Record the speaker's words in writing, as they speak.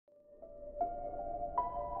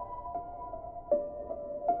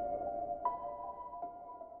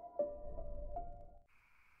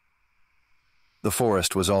The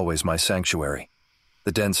forest was always my sanctuary.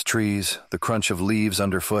 The dense trees, the crunch of leaves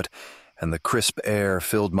underfoot, and the crisp air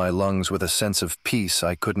filled my lungs with a sense of peace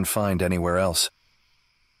I couldn't find anywhere else.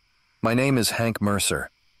 My name is Hank Mercer,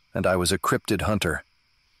 and I was a cryptid hunter,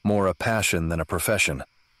 more a passion than a profession,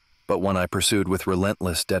 but one I pursued with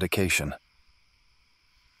relentless dedication.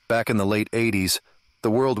 Back in the late 80s, the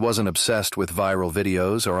world wasn't obsessed with viral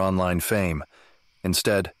videos or online fame.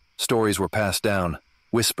 Instead, stories were passed down,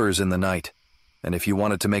 whispers in the night, and if you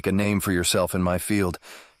wanted to make a name for yourself in my field,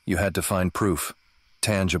 you had to find proof,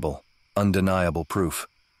 tangible, undeniable proof.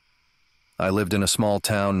 I lived in a small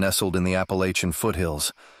town nestled in the Appalachian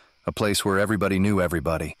foothills, a place where everybody knew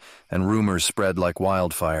everybody, and rumors spread like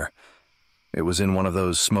wildfire. It was in one of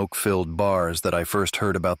those smoke-filled bars that I first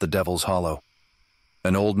heard about the Devil's Hollow.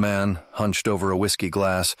 An old man, hunched over a whiskey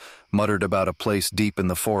glass, muttered about a place deep in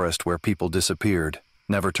the forest where people disappeared,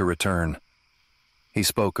 never to return. He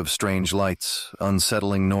spoke of strange lights,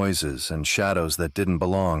 unsettling noises, and shadows that didn't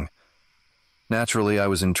belong. Naturally, I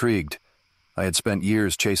was intrigued. I had spent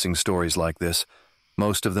years chasing stories like this,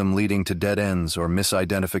 most of them leading to dead ends or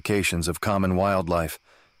misidentifications of common wildlife.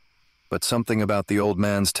 But something about the old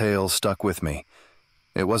man's tale stuck with me.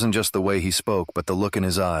 It wasn't just the way he spoke, but the look in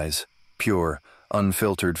his eyes, pure,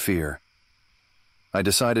 unfiltered fear. I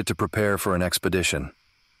decided to prepare for an expedition.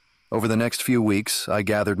 Over the next few weeks, I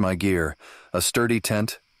gathered my gear, a sturdy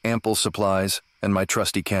tent, ample supplies, and my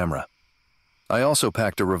trusty camera. I also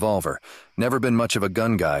packed a revolver, never been much of a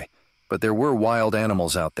gun guy, but there were wild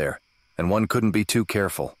animals out there, and one couldn't be too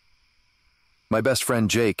careful. My best friend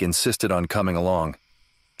Jake insisted on coming along.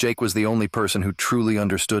 Jake was the only person who truly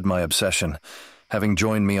understood my obsession, having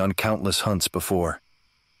joined me on countless hunts before.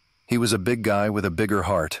 He was a big guy with a bigger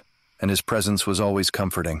heart, and his presence was always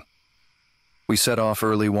comforting. We set off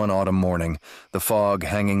early one autumn morning, the fog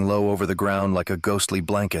hanging low over the ground like a ghostly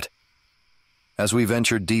blanket. As we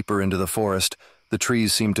ventured deeper into the forest, the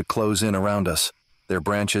trees seemed to close in around us, their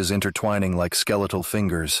branches intertwining like skeletal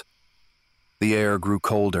fingers. The air grew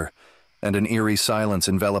colder, and an eerie silence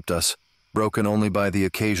enveloped us, broken only by the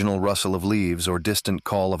occasional rustle of leaves or distant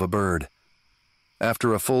call of a bird.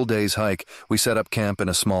 After a full day's hike, we set up camp in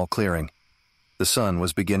a small clearing. The sun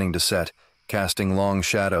was beginning to set, casting long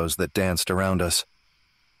shadows that danced around us.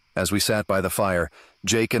 As we sat by the fire,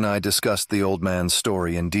 Jake and I discussed the old man's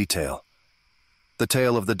story in detail. The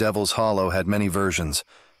tale of the Devil's Hollow had many versions,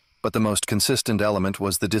 but the most consistent element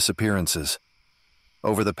was the disappearances.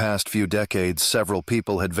 Over the past few decades, several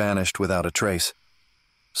people had vanished without a trace.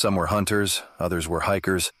 Some were hunters, others were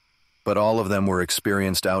hikers, but all of them were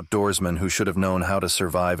experienced outdoorsmen who should have known how to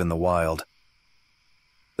survive in the wild.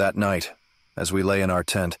 That night, as we lay in our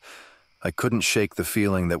tent, I couldn't shake the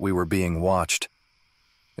feeling that we were being watched.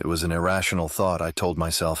 It was an irrational thought, I told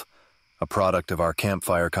myself, a product of our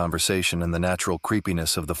campfire conversation and the natural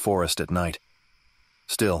creepiness of the forest at night.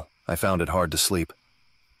 Still, I found it hard to sleep.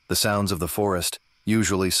 The sounds of the forest,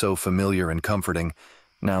 usually so familiar and comforting,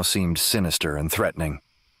 now seemed sinister and threatening.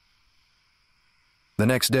 The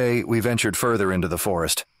next day, we ventured further into the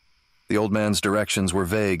forest. The old man's directions were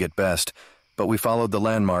vague at best, but we followed the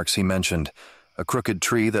landmarks he mentioned: a crooked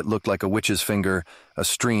tree that looked like a witch's finger, a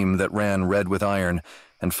stream that ran red with iron,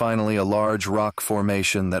 and finally a large rock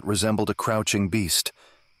formation that resembled a crouching beast.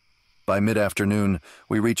 By mid-afternoon,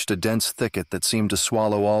 we reached a dense thicket that seemed to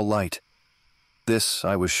swallow all light. This,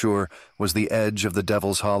 I was sure, was the edge of the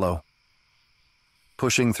Devil's Hollow.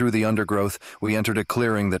 Pushing through the undergrowth, we entered a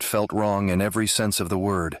clearing that felt wrong in every sense of the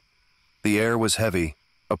word. The air was heavy,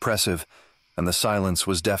 oppressive, and the silence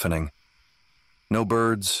was deafening. No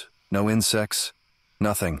birds, no insects,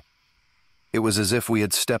 nothing. It was as if we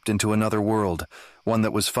had stepped into another world, one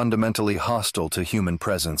that was fundamentally hostile to human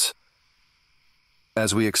presence.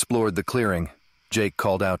 As we explored the clearing, Jake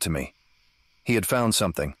called out to me. He had found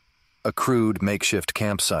something, a crude makeshift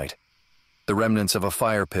campsite. The remnants of a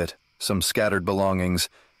fire pit, some scattered belongings,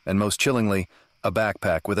 and most chillingly, a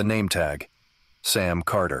backpack with a name tag: Sam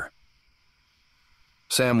Carter.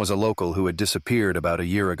 Sam was a local who had disappeared about a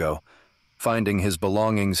year ago. Finding his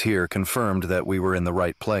belongings here confirmed that we were in the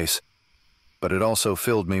right place, but it also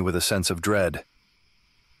filled me with a sense of dread.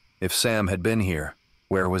 If Sam had been here,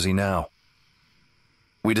 where was he now?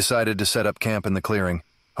 We decided to set up camp in the clearing,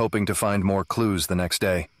 hoping to find more clues the next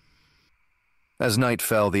day. As night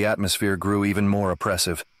fell, the atmosphere grew even more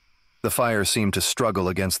oppressive. The fire seemed to struggle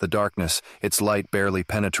against the darkness, its light barely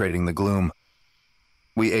penetrating the gloom.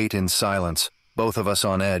 We ate in silence, both of us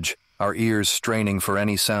on edge, our ears straining for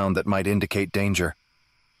any sound that might indicate danger.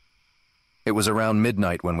 It was around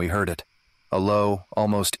midnight when we heard it, a low,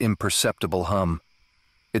 almost imperceptible hum.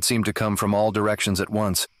 It seemed to come from all directions at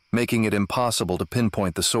once, making it impossible to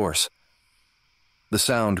pinpoint the source. The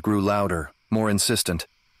sound grew louder, more insistent,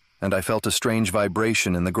 and I felt a strange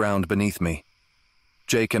vibration in the ground beneath me.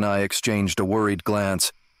 Jake and I exchanged a worried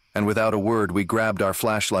glance, and without a word we grabbed our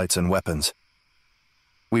flashlights and weapons.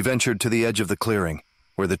 We ventured to the edge of the clearing,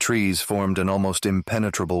 where the trees formed an almost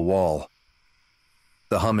impenetrable wall.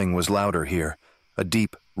 The humming was louder here, a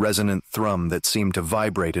deep, resonant thrum that seemed to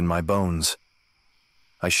vibrate in my bones.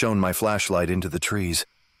 I shone my flashlight into the trees,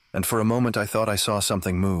 and for a moment I thought I saw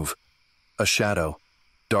something move. A shadow,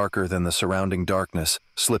 darker than the surrounding darkness,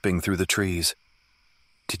 slipping through the trees.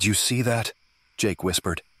 "Did you see that?" Jake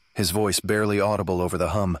whispered, his voice barely audible over the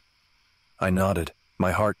hum. I nodded,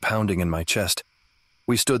 my heart pounding in my chest.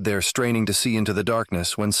 We stood there straining to see into the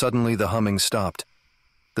darkness when suddenly the humming stopped.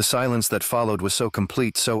 The silence that followed was so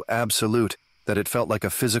complete, so absolute, that it felt like a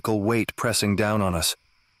physical weight pressing down on us.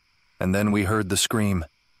 And then we heard the scream.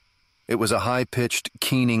 It was a high-pitched,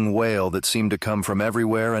 keening wail that seemed to come from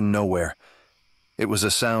everywhere and nowhere. It was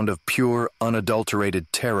a sound of pure,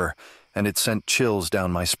 unadulterated terror, and it sent chills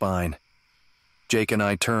down my spine. Jake and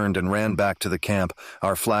I turned and ran back to the camp,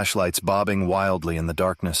 our flashlights bobbing wildly in the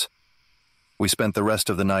darkness. We spent the rest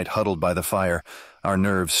of the night huddled by the fire, our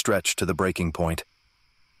nerves stretched to the breaking point.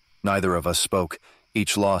 Neither of us spoke,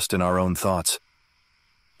 each lost in our own thoughts.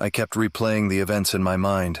 I kept replaying the events in my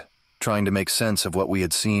mind, trying to make sense of what we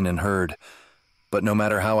had seen and heard, but no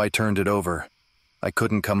matter how I turned it over, I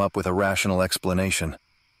couldn't come up with a rational explanation.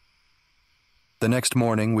 The next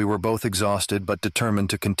morning, we were both exhausted but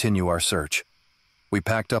determined to continue our search. We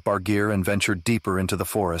packed up our gear and ventured deeper into the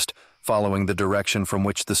forest, following the direction from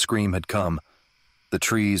which the scream had come. The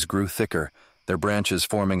trees grew thicker, their branches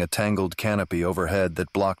forming a tangled canopy overhead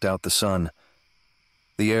that blocked out the sun.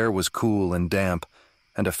 The air was cool and damp,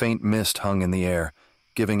 and a faint mist hung in the air,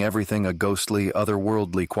 giving everything a ghostly,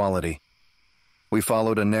 otherworldly quality. We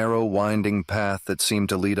followed a narrow, winding path that seemed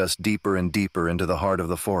to lead us deeper and deeper into the heart of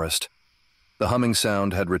the forest. The humming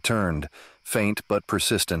sound had returned, faint but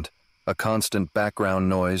persistent, a constant background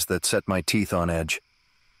noise that set my teeth on edge.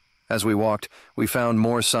 As we walked, we found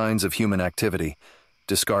more signs of human activity,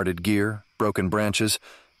 discarded gear, broken branches,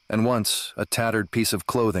 and once a tattered piece of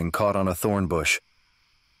clothing caught on a thorn bush.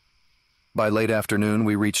 By late afternoon,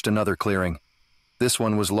 we reached another clearing. This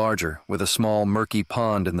one was larger, with a small, murky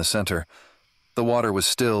pond in the center. The water was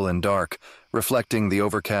still and dark, reflecting the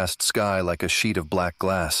overcast sky like a sheet of black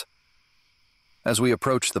glass. As we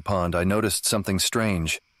approached the pond, I noticed something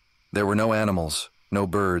strange. There were no animals, no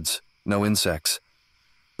birds, no insects.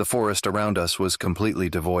 The forest around us was completely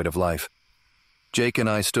devoid of life. Jake and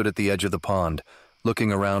I stood at the edge of the pond,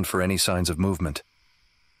 looking around for any signs of movement.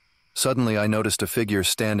 Suddenly, I noticed a figure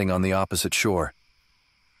standing on the opposite shore.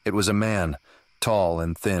 It was a man, tall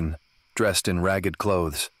and thin, dressed in ragged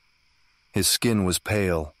clothes. His skin was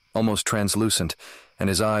pale, almost translucent, and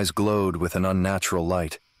his eyes glowed with an unnatural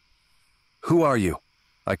light. "Who are you?"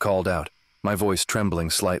 I called out, my voice trembling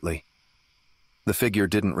slightly. The figure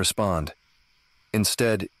didn't respond.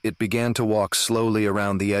 Instead, it began to walk slowly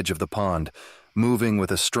around the edge of the pond, moving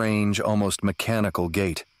with a strange, almost mechanical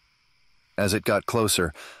gait. As it got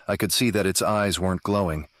closer, I could see that its eyes weren't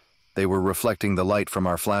glowing. They were reflecting the light from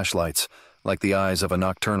our flashlights, like the eyes of a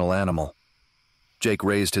nocturnal animal. Jake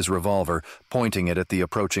raised his revolver, pointing it at the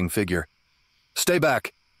approaching figure. "Stay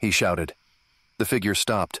back!" he shouted. The figure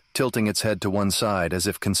stopped, tilting its head to one side as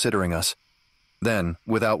if considering us. Then,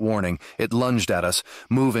 without warning, it lunged at us,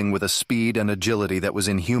 moving with a speed and agility that was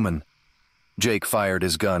inhuman. Jake fired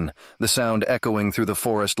his gun, the sound echoing through the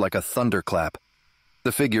forest like a thunderclap.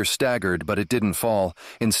 The figure staggered, but it didn't fall.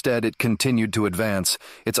 Instead, it continued to advance,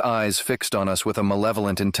 its eyes fixed on us with a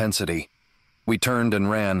malevolent intensity. We turned and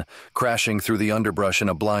ran, crashing through the underbrush in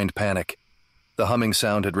a blind panic. The humming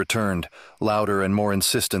sound had returned, louder and more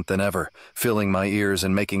insistent than ever, filling my ears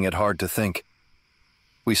and making it hard to think.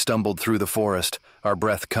 We stumbled through the forest, our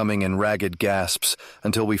breath coming in ragged gasps,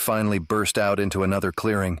 until we finally burst out into another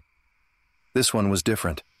clearing. This one was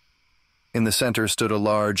different. In the center stood a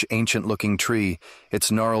large, ancient-looking tree,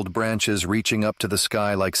 its gnarled branches reaching up to the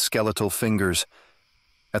sky like skeletal fingers.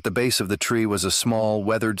 At the base of the tree was a small,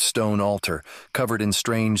 weathered stone altar, covered in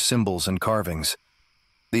strange symbols and carvings.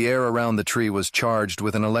 The air around the tree was charged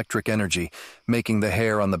with an electric energy, making the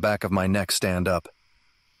hair on the back of my neck stand up.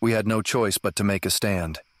 We had no choice but to make a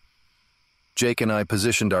stand. Jake and I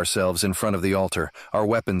positioned ourselves in front of the altar, our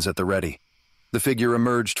weapons at the ready. The figure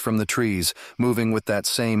emerged from the trees, moving with that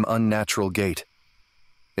same unnatural gait.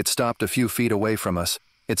 It stopped a few feet away from us,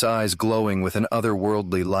 its eyes glowing with an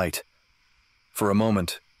otherworldly light. For a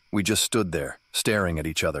moment, we just stood there, staring at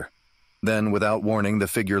each other. Then, without warning, the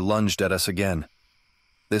figure lunged at us again.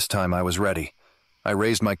 This time I was ready. I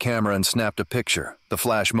raised my camera and snapped a picture, the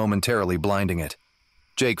flash momentarily blinding it.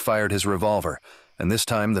 Jake fired his revolver, and this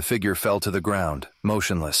time the figure fell to the ground,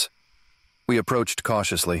 motionless. We approached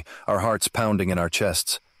cautiously, our hearts pounding in our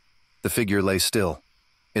chests. The figure lay still,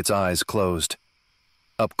 its eyes closed.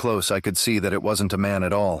 Up close, I could see that it wasn't a man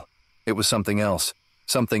at all. It was something else,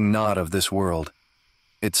 something not of this world.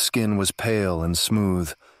 Its skin was pale and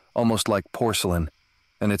smooth, almost like porcelain,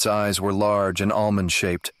 and its eyes were large and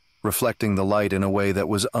almond-shaped, reflecting the light in a way that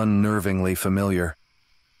was unnervingly familiar.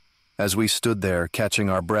 As we stood there, catching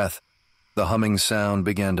our breath, the humming sound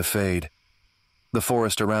began to fade. The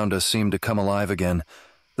forest around us seemed to come alive again,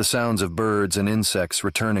 the sounds of birds and insects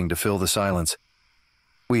returning to fill the silence.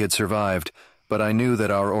 We had survived, but I knew that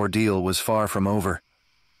our ordeal was far from over.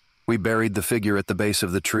 We buried the figure at the base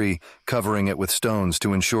of the tree, covering it with stones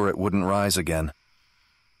to ensure it wouldn't rise again.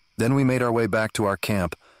 Then we made our way back to our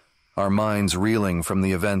camp, our minds reeling from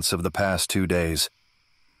the events of the past 2 days.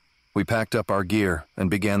 We packed up our gear and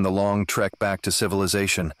began the long trek back to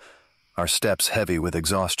civilization, our steps heavy with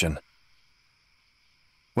exhaustion.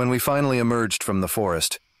 When we finally emerged from the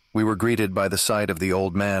forest, we were greeted by the sight of the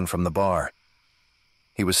old man from the bar.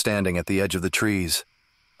 He was standing at the edge of the trees,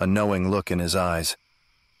 a knowing look in his eyes.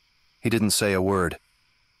 He didn't say a word,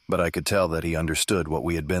 but I could tell that he understood what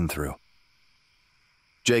we had been through.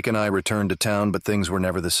 Jake and I returned to town, but things were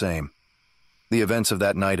never the same. The events of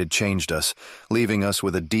that night had changed us, leaving us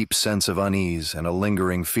with a deep sense of unease and a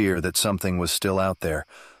lingering fear that something was still out there,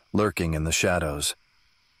 lurking in the shadows.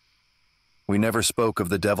 We never spoke of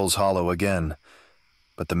the Devil's Hollow again,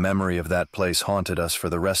 but the memory of that place haunted us for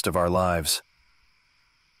the rest of our lives.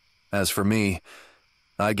 As for me,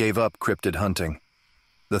 I gave up cryptid hunting.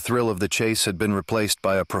 The thrill of the chase had been replaced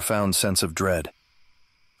by a profound sense of dread.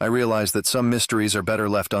 I realized that some mysteries are better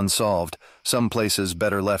left unsolved, some places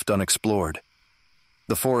better left unexplored.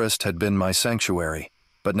 The forest had been my sanctuary,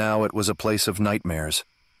 but now it was a place of nightmares,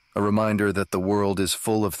 a reminder that the world is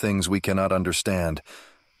full of things we cannot understand,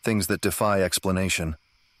 things that defy explanation.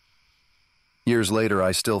 Years later,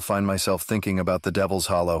 I still find myself thinking about the Devil's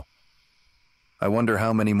Hollow. I wonder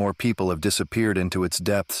how many more people have disappeared into its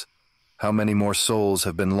depths, how many more souls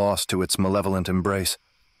have been lost to its malevolent embrace.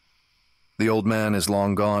 The old man is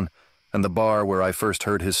long gone, and the bar where I first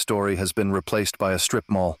heard his story has been replaced by a strip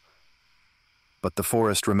mall. But the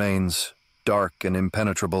forest remains, dark and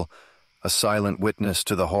impenetrable, a silent witness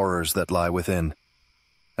to the horrors that lie within.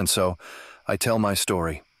 And so, I tell my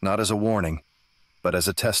story, not as a warning, but as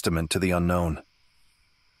a testament to the unknown.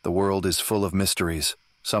 The world is full of mysteries,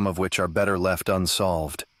 some of which are better left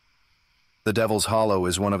unsolved. The Devil's Hollow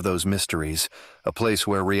is one of those mysteries, a place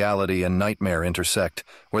where reality and nightmare intersect,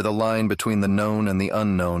 where the line between the known and the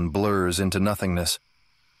unknown blurs into nothingness.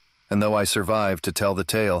 And though I survived to tell the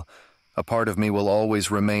tale, a part of me will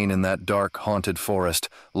always remain in that dark, haunted forest,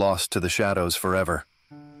 lost to the shadows forever.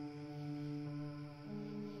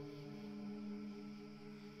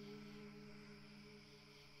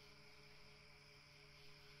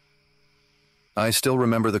 I still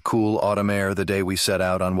remember the cool autumn air the day we set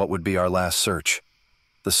out on what would be our last search.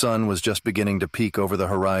 The sun was just beginning to peek over the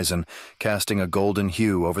horizon, casting a golden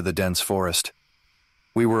hue over the dense forest.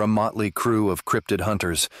 We were a motley crew of cryptid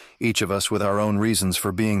hunters, each of us with our own reasons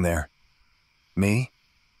for being there. Me?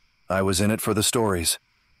 I was in it for the stories.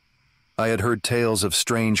 I had heard tales of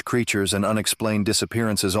strange creatures and unexplained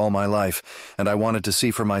disappearances all my life, and I wanted to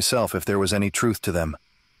see for myself if there was any truth to them.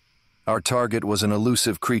 Our target was an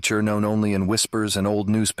elusive creature known only in whispers and old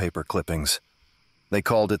newspaper clippings. They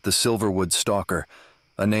called it the Silverwood Stalker,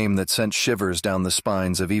 a name that sent shivers down the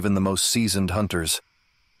spines of even the most seasoned hunters.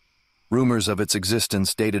 Rumors of its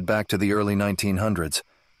existence dated back to the early 1900s,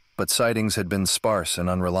 but sightings had been sparse and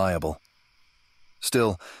unreliable.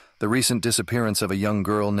 Still, the recent disappearance of a young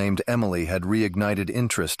girl named Emily had reignited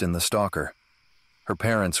interest in the stalker. Her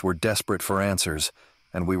parents were desperate for answers,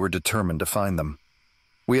 and we were determined to find them.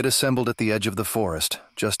 We had assembled at the edge of the forest,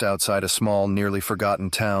 just outside a small, nearly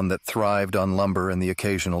forgotten town that thrived on lumber and the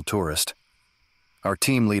occasional tourist. Our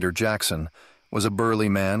team leader, Jackson, was a burly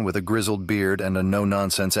man with a grizzled beard and a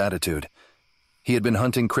no-nonsense attitude. He had been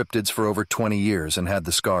hunting cryptids for over 20 years and had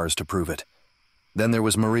the scars to prove it. Then there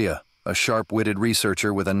was Maria, a sharp-witted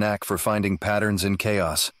researcher with a knack for finding patterns in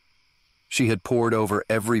chaos. She had pored over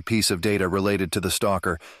every piece of data related to the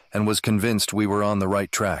stalker and was convinced we were on the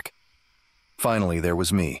right track. Finally, there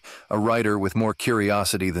was me, a writer with more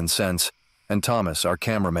curiosity than sense, and Thomas, our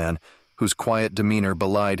cameraman, whose quiet demeanor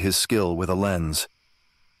belied his skill with a lens.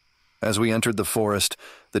 As we entered the forest,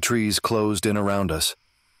 the trees closed in around us,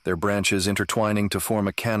 their branches intertwining to form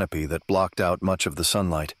a canopy that blocked out much of the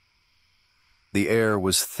sunlight. The air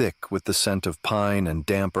was thick with the scent of pine and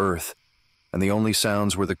damp earth, and the only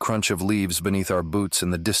sounds were the crunch of leaves beneath our boots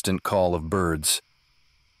and the distant call of birds.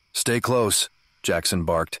 "Stay close," Jackson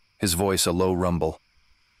barked, his voice a low rumble.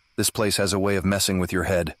 "This place has a way of messing with your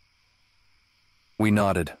head." We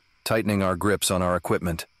nodded, tightening our grips on our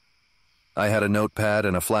equipment. I had a notepad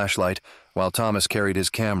and a flashlight, while Thomas carried his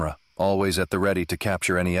camera, always at the ready to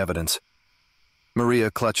capture any evidence.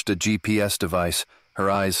 Maria clutched a GPS device, her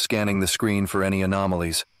eyes scanning the screen for any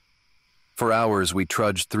anomalies. For hours we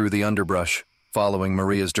trudged through the underbrush, following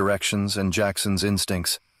Maria's directions and Jackson's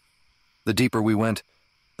instincts. The deeper we went,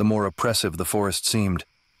 the more oppressive the forest seemed.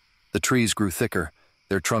 The trees grew thicker,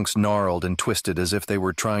 their trunks gnarled and twisted as if they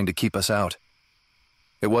were trying to keep us out.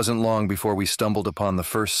 It wasn't long before we stumbled upon the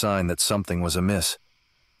first sign that something was amiss.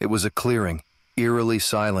 It was a clearing, eerily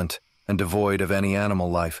silent and devoid of any animal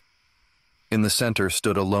life. In the center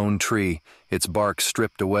stood a lone tree, its bark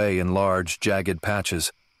stripped away in large, jagged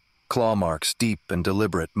patches. Claw marks, deep and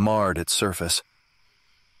deliberate, marred its surface.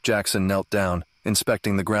 Jackson knelt down,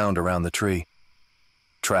 inspecting the ground around the tree.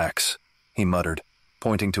 "Tracks," he muttered,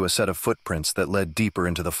 pointing to a set of footprints that led deeper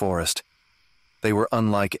into the forest. They were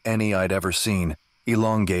unlike any I'd ever seen,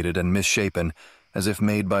 elongated and misshapen, as if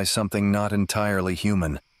made by something not entirely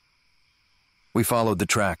human. We followed the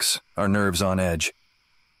tracks, our nerves on edge.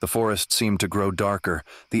 The forest seemed to grow darker,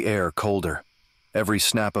 the air colder. Every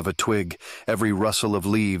snap of a twig, every rustle of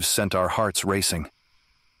leaves sent our hearts racing.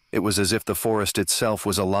 It was as if the forest itself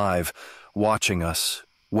was alive, watching us,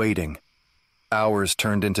 waiting. Hours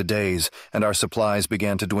turned into days, and our supplies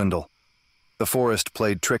began to dwindle. The forest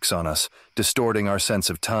played tricks on us, distorting our sense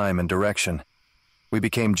of time and direction. We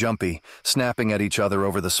became jumpy, snapping at each other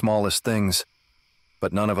over the smallest things.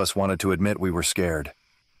 But none of us wanted to admit we were scared.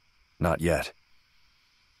 Not yet.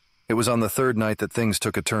 It was on the third night that things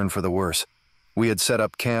took a turn for the worse. We had set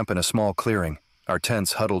up camp in a small clearing, our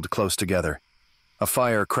tents huddled close together. A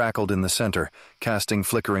fire crackled in the center, casting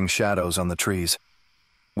flickering shadows on the trees.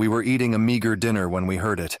 We were eating a meager dinner when we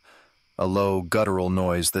heard it, a low, guttural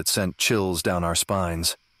noise that sent chills down our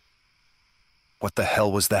spines. "What the hell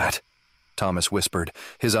was that?" Thomas whispered,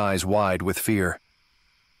 his eyes wide with fear.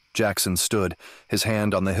 Jackson stood, his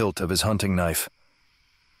hand on the hilt of his hunting knife.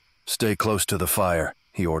 "Stay close to the fire,"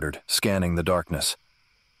 he ordered, scanning the darkness.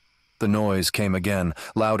 The noise came again,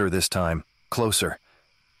 louder this time, closer.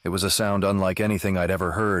 It was a sound unlike anything I'd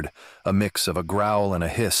ever heard, a mix of a growl and a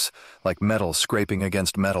hiss, like metal scraping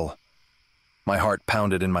against metal. My heart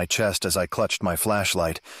pounded in my chest as I clutched my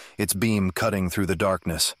flashlight, its beam cutting through the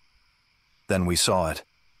darkness. Then we saw it.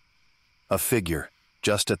 A figure,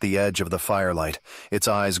 just at the edge of the firelight, its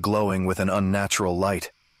eyes glowing with an unnatural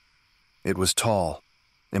light. It was tall,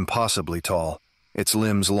 impossibly tall, its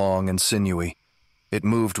limbs long and sinewy. It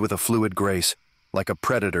moved with a fluid grace, like a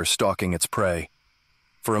predator stalking its prey.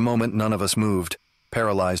 For a moment none of us moved,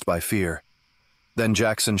 paralyzed by fear. Then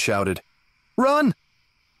Jackson shouted, "Run!"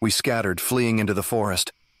 We scattered, fleeing into the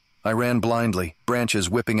forest. I ran blindly, branches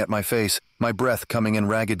whipping at my face, my breath coming in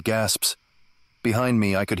ragged gasps. Behind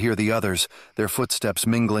me I could hear the others, their footsteps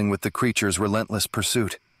mingling with the creature's relentless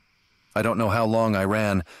pursuit. I don't know how long I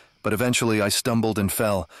ran, but eventually I stumbled and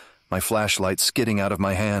fell, my flashlight skidding out of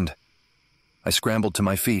my hand. I scrambled to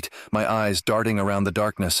my feet, my eyes darting around the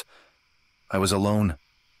darkness. I was alone.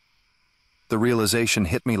 The realization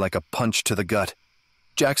hit me like a punch to the gut.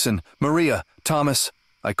 "Jackson, Maria, Thomas,"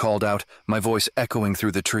 I called out, my voice echoing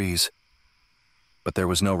through the trees. But there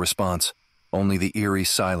was no response, only the eerie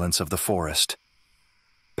silence of the forest.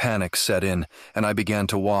 Panic set in, and I began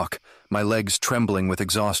to walk, my legs trembling with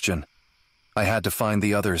exhaustion. I had to find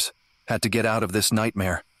the others, had to get out of this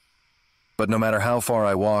nightmare. But no matter how far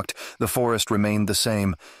I walked, the forest remained the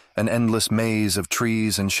same, an endless maze of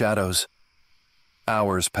trees and shadows.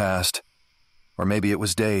 Hours passed, or maybe it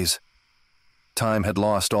was days. Time had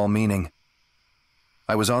lost all meaning.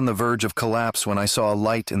 I was on the verge of collapse when I saw a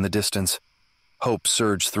light in the distance. Hope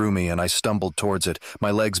surged through me and I stumbled towards it, my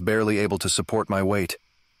legs barely able to support my weight.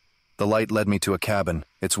 The light led me to a cabin,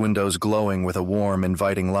 its windows glowing with a warm,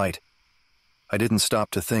 inviting light. I didn't stop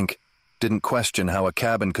to think, didn't question how a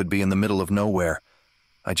cabin could be in the middle of nowhere.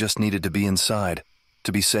 I just needed to be inside,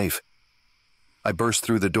 to be safe. I burst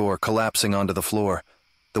through the door, collapsing onto the floor.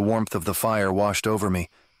 The warmth of the fire washed over me,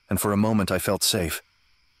 and for a moment I felt safe.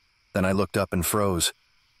 Then I looked up and froze.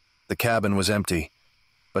 The cabin was empty,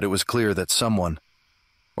 but it was clear that someone,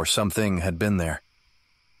 or something, had been there.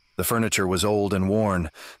 The furniture was old and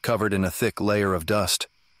worn, covered in a thick layer of dust.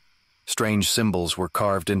 Strange symbols were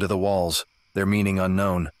carved into the walls, their meaning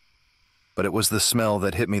unknown. But it was the smell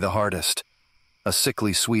that hit me the hardest, a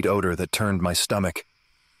sickly sweet odor that turned my stomach.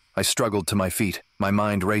 I struggled to my feet, my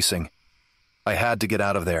mind racing. I had to get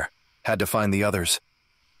out of there, had to find the others.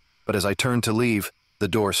 But as I turned to leave, the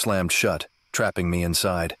door slammed shut, trapping me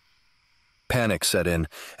inside. Panic set in,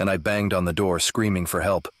 and I banged on the door, screaming for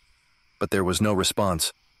help. But there was no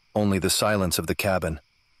response, only the silence of the cabin.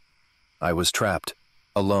 I was trapped,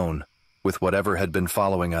 alone, with whatever had been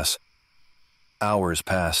following us. Hours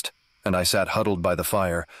passed, and I sat huddled by the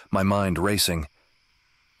fire, my mind racing.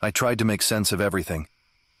 I tried to make sense of everything,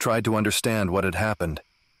 tried to understand what had happened.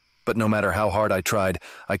 But no matter how hard I tried,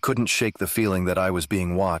 I couldn't shake the feeling that I was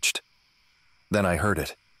being watched. Then I heard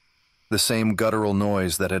it. The same guttural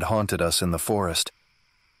noise that had haunted us in the forest.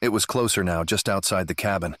 It was closer now, just outside the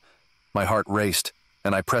cabin. My heart raced,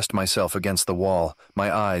 and I pressed myself against the wall,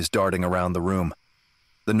 my eyes darting around the room.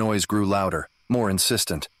 The noise grew louder, more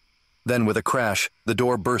insistent. Then, with a crash, the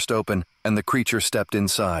door burst open, and the creature stepped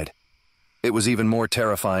inside. It was even more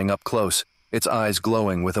terrifying up close, its eyes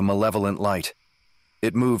glowing with a malevolent light.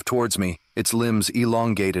 It moved towards me, its limbs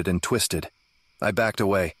elongated and twisted. I backed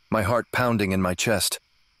away, my heart pounding in my chest.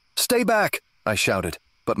 "Stay back!" I shouted,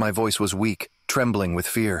 but my voice was weak, trembling with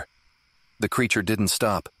fear. The creature didn't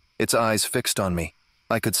stop, its eyes fixed on me.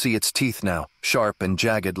 I could see its teeth now, sharp and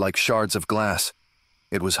jagged like shards of glass.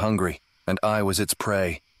 It was hungry, and I was its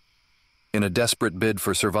prey. In a desperate bid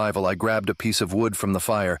for survival, I grabbed a piece of wood from the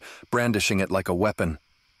fire, brandishing it like a weapon.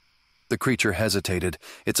 The creature hesitated,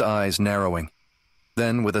 its eyes narrowing.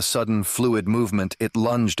 Then, with a sudden, fluid movement, it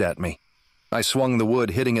lunged at me. I swung the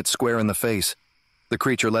wood, hitting it square in the face. The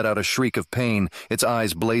creature let out a shriek of pain, its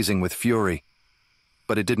eyes blazing with fury.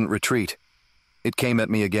 But it didn't retreat. It came at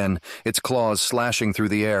me again, its claws slashing through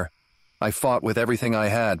the air. I fought with everything I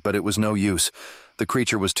had, but it was no use. The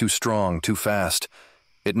creature was too strong, too fast.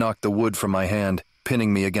 It knocked the wood from my hand,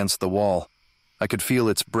 pinning me against the wall. I could feel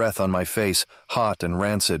its breath on my face, hot and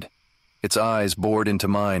rancid. Its eyes bored into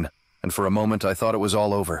mine, and for a moment I thought it was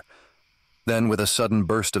all over. Then, with a sudden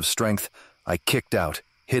burst of strength, I kicked out,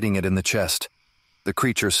 hitting it in the chest. The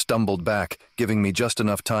creature stumbled back, giving me just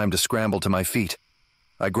enough time to scramble to my feet.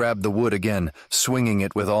 I grabbed the wood again, swinging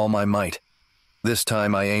it with all my might. This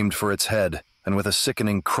time I aimed for its head, and with a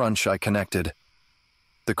sickening crunch I connected.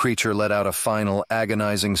 The creature let out a final,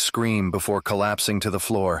 agonizing scream before collapsing to the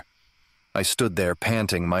floor. I stood there,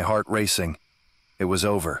 panting, my heart racing. It was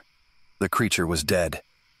over. The creature was dead.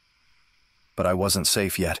 But I wasn't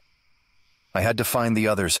safe yet. I had to find the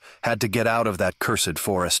others, had to get out of that cursed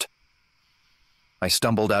forest. I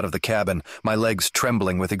stumbled out of the cabin, my legs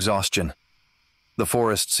trembling with exhaustion. The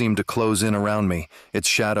forest seemed to close in around me, its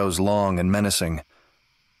shadows long and menacing.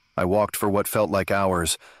 I walked for what felt like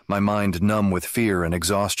hours, my mind numb with fear and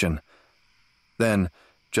exhaustion. Then,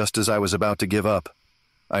 just as I was about to give up,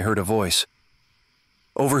 I heard a voice.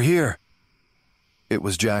 "Over here!" It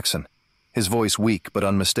was Jackson, his voice weak but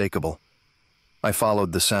unmistakable. I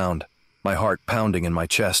followed the sound, my heart pounding in my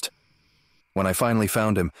chest. When I finally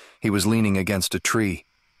found him, he was leaning against a tree,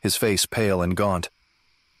 his face pale and gaunt.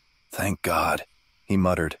 "Thank God," he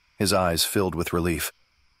muttered, his eyes filled with relief.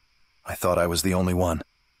 "I thought I was the only one."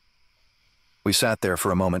 We sat there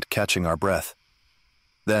for a moment, catching our breath.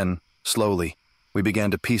 Then, slowly, we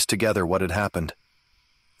began to piece together what had happened.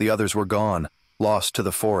 The others were gone, lost to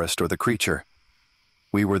the forest or the creature.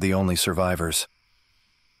 We were the only survivors.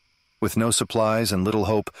 With no supplies and little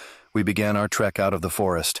hope, we began our trek out of the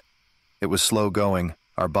forest. It was slow going,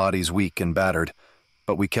 our bodies weak and battered,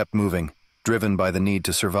 but we kept moving, driven by the need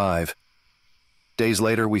to survive. Days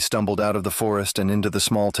later, we stumbled out of the forest and into the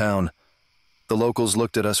small town. The locals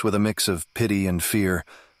looked at us with a mix of pity and fear,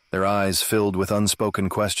 their eyes filled with unspoken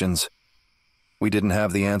questions. We didn't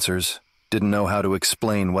have the answers, didn't know how to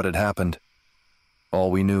explain what had happened. All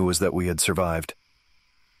we knew was that we had survived.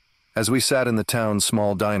 As we sat in the town's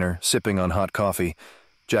small diner, sipping on hot coffee,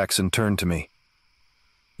 Jackson turned to me.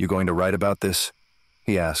 "You going to write about this?"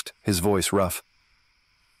 he asked, his voice rough.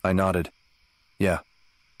 I nodded. "Yeah,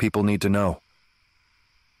 people need to know."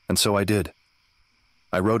 And so I did.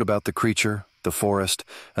 I wrote about the creature, the forest,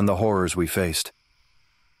 and the horrors we faced.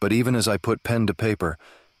 But even as I put pen to paper,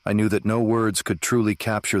 I knew that no words could truly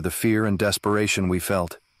capture the fear and desperation we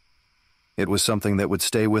felt. It was something that would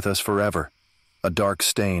stay with us forever, a dark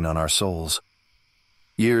stain on our souls.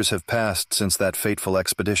 Years have passed since that fateful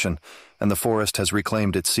expedition, and the forest has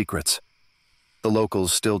reclaimed its secrets. The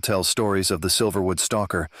locals still tell stories of the Silverwood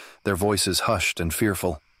stalker, their voices hushed and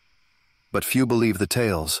fearful. But few believe the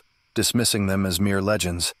tales, dismissing them as mere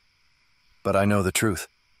legends. But I know the truth.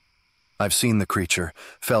 I've seen the creature,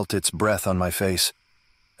 felt its breath on my face,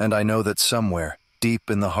 and I know that somewhere, deep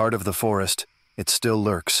in the heart of the forest, it still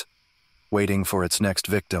lurks, waiting for its next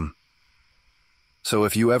victim. So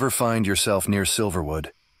if you ever find yourself near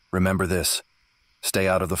Silverwood, remember this: stay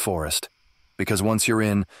out of the forest, because once you're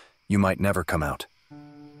in, you might never come out.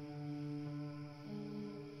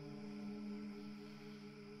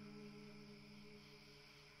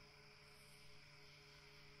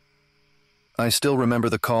 I still remember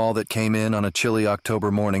the call that came in on a chilly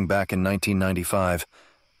October morning back in 1995.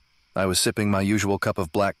 I was sipping my usual cup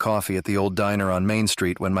of black coffee at the old diner on Main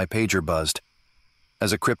Street when my pager buzzed.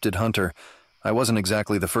 As a cryptid hunter, I wasn't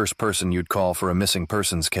exactly the first person you'd call for a missing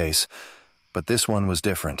persons case, but this one was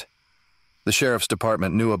different. The sheriff's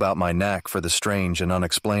department knew about my knack for the strange and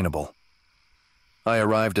unexplainable. I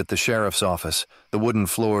arrived at the sheriff's office, the wooden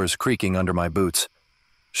floors creaking under my boots.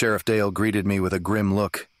 Sheriff Dale greeted me with a grim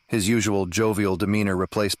look, his usual jovial demeanor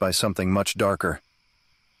replaced by something much darker.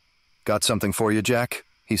 "Got something for you, Jack?"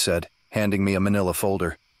 he said, handing me a manila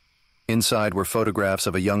folder. Inside were photographs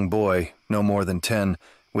of a young boy, no more than 10,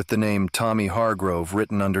 with the name Tommy Hargrove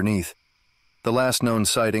written underneath. The last known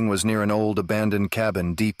sighting was near an old abandoned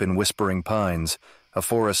cabin deep in Whispering Pines, a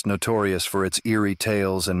forest notorious for its eerie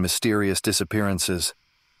tales and mysterious disappearances.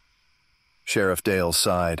 Sheriff Dale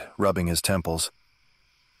sighed, rubbing his temples.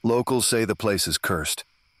 "Locals say the place is cursed.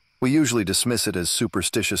 We usually dismiss it as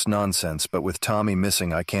superstitious nonsense, but with Tommy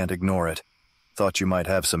missing, I can't ignore it. Thought you might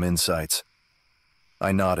have some insights."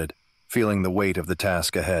 I nodded, feeling the weight of the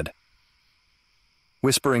task ahead.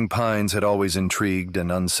 Whispering Pines had always intrigued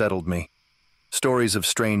and unsettled me. Stories of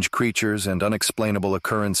strange creatures and unexplainable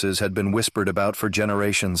occurrences had been whispered about for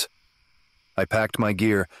generations. I packed my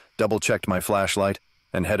gear, double-checked my flashlight,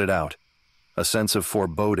 and headed out, a sense of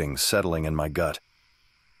foreboding settling in my gut.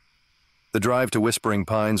 The drive to Whispering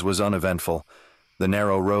Pines was uneventful, the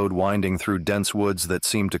narrow road winding through dense woods that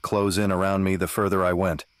seemed to close in around me the further I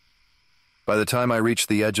went. By the time I reached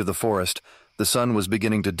the edge of the forest, the sun was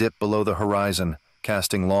beginning to dip below the horizon,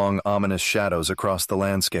 casting long, ominous shadows across the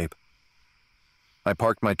landscape. I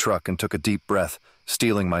parked my truck and took a deep breath,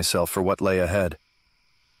 steeling myself for what lay ahead.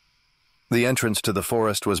 The entrance to the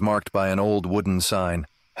forest was marked by an old wooden sign,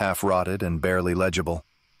 half-rotted and barely legible.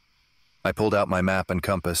 I pulled out my map and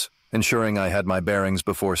compass, ensuring I had my bearings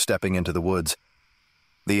before stepping into the woods.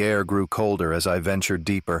 The air grew colder as I ventured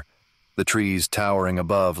deeper, the trees towering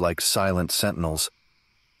above like silent sentinels.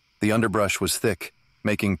 The underbrush was thick,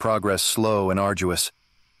 making progress slow and arduous.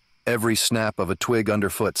 Every snap of a twig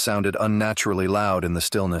underfoot sounded unnaturally loud in the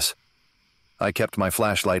stillness. I kept my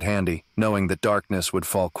flashlight handy, knowing that darkness would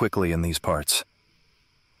fall quickly in these parts.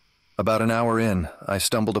 About an hour in, I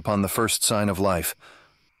stumbled upon the first sign of life,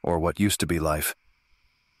 or what used to be life.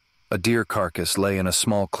 A deer carcass lay in a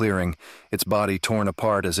small clearing, its body torn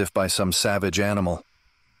apart as if by some savage animal.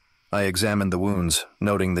 I examined the wounds,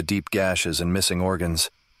 noting the deep gashes and missing organs.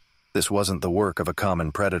 This wasn't the work of a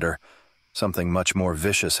common predator. Something much more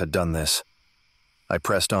vicious had done this. I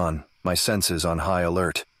pressed on, my senses on high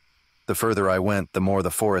alert. The further I went, the more the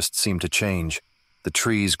forest seemed to change. The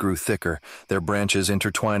trees grew thicker, their branches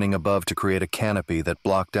intertwining above to create a canopy that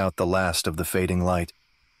blocked out the last of the fading light.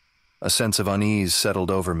 A sense of unease settled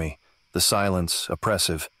over me, the silence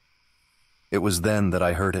oppressive. It was then that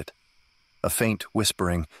I heard it, a faint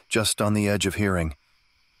whispering just on the edge of hearing.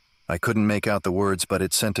 I couldn't make out the words, but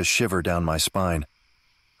it sent a shiver down my spine.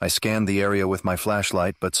 I scanned the area with my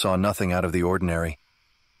flashlight but saw nothing out of the ordinary.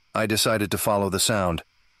 I decided to follow the sound,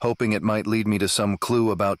 hoping it might lead me to some clue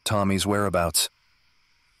about Tommy's whereabouts.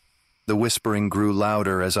 The whispering grew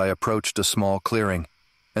louder as I approached a small clearing,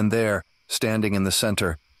 and there, standing in the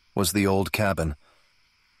center, was the old cabin.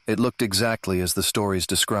 It looked exactly as the stories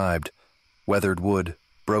described: weathered wood,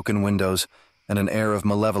 broken windows, and an air of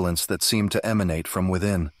malevolence that seemed to emanate from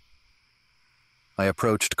within. I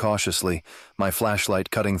approached cautiously, my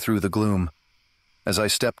flashlight cutting through the gloom. As I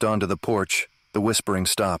stepped onto the porch, the whispering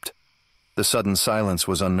stopped. The sudden silence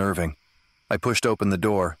was unnerving. I pushed open the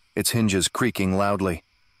door, its hinges creaking loudly.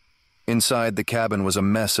 Inside the cabin was a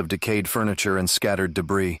mess of decayed furniture and scattered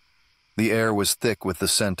debris. The air was thick with the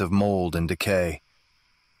scent of mold and decay.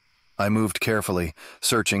 I moved carefully,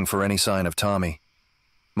 searching for any sign of Tommy.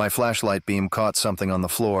 My flashlight beam caught something on the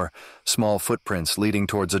floor, small footprints leading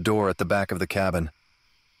towards a door at the back of the cabin.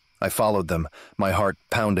 I followed them, my heart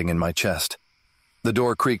pounding in my chest. The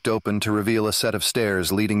door creaked open to reveal a set of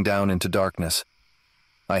stairs leading down into darkness.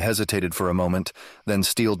 I hesitated for a moment, then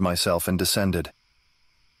steeled myself and descended.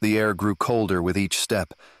 The air grew colder with each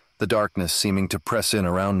step, the darkness seeming to press in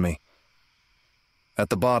around me. At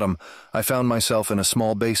the bottom, I found myself in a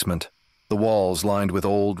small basement, the walls lined with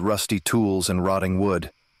old, rusty tools and rotting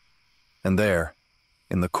wood. And there,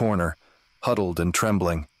 in the corner, huddled and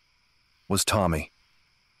trembling, was Tommy.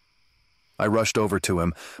 I rushed over to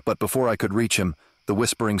him, but before I could reach him, the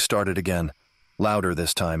whispering started again, louder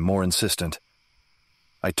this time, more insistent.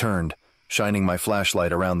 I turned, shining my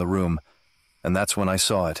flashlight around the room, and that's when I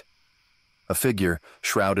saw it. A figure,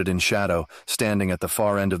 shrouded in shadow, standing at the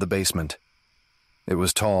far end of the basement. It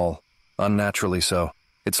was tall, unnaturally so,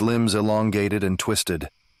 its limbs elongated and twisted.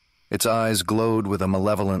 Its eyes glowed with a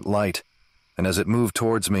malevolent light, and as it moved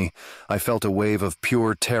towards me, I felt a wave of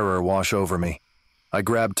pure terror wash over me. I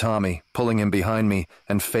grabbed Tommy, pulling him behind me,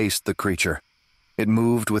 and faced the creature. It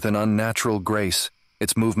moved with an unnatural grace,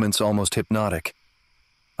 its movements almost hypnotic.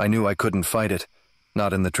 I knew I couldn't fight it,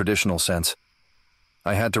 not in the traditional sense.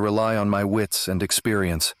 I had to rely on my wits and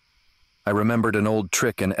experience. I remembered an old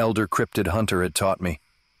trick an elder cryptid hunter had taught me.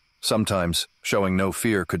 Sometimes, showing no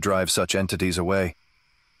fear could drive such entities away.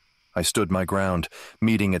 I stood my ground,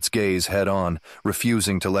 meeting its gaze head-on,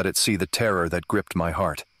 refusing to let it see the terror that gripped my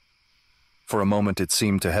heart. For a moment it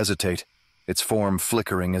seemed to hesitate, its form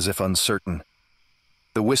flickering as if uncertain.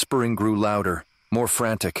 The whispering grew louder, more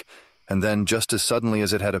frantic, and then, just as suddenly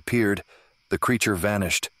as it had appeared, the creature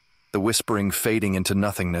vanished, the whispering fading into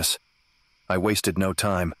nothingness. I wasted no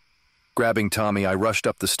time. Grabbing Tommy, I rushed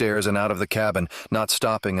up the stairs and out of the cabin, not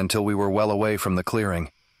stopping until we were well away from the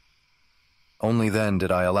clearing. Only then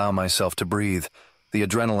did I allow myself to breathe, the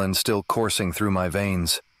adrenaline still coursing through my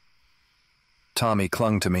veins. Tommy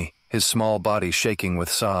clung to me, his small body shaking with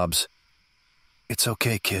sobs. "It's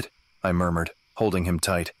okay, kid," I murmured, holding him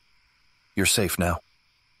tight. "You're safe now."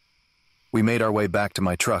 We made our way back to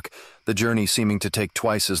my truck, the journey seeming to take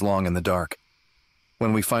twice as long in the dark.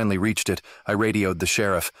 When we finally reached it, I radioed the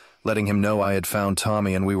sheriff, letting him know I had found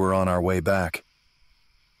Tommy and we were on our way back.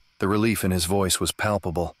 The relief in his voice was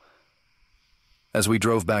palpable. As we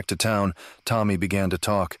drove back to town, Tommy began to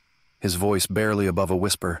talk, his voice barely above a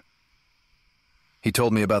whisper. He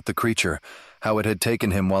told me about the creature, how it had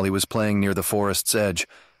taken him while he was playing near the forest's edge,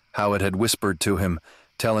 how it had whispered to him,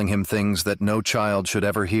 telling him things that no child should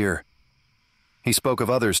ever hear. He spoke of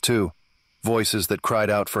others, too, voices that cried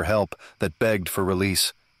out for help, that begged for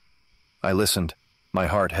release. I listened, my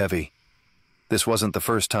heart heavy. This wasn't the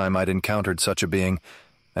first time I'd encountered such a being,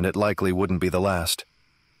 and it likely wouldn't be the last.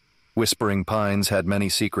 Whispering Pines had many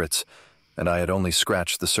secrets, and I had only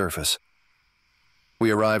scratched the surface. We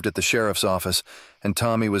arrived at the sheriff's office, and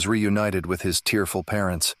Tommy was reunited with his tearful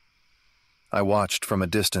parents. I watched from a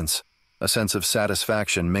distance, a sense of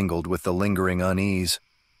satisfaction mingled with the lingering unease.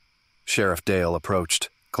 Sheriff Dale approached,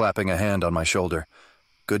 clapping a hand on my shoulder.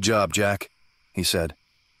 "Good job, Jack," he said.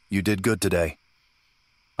 "You did good today."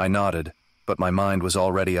 I nodded, but my mind was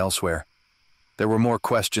already elsewhere. There were more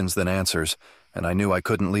questions than answers, and I knew I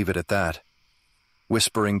couldn't leave it at that.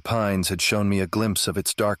 Whispering Pines had shown me a glimpse of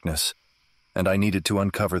its darkness, and I needed to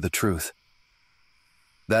uncover the truth.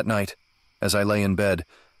 That night, as I lay in bed,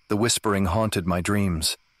 the whispering haunted my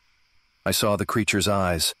dreams. I saw the creature's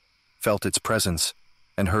eyes, felt its presence,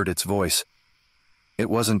 and heard its voice. It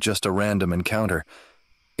wasn't just a random encounter.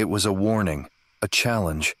 It was a warning, a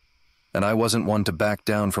challenge, and I wasn't one to back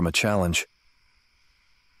down from a challenge.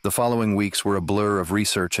 The following weeks were a blur of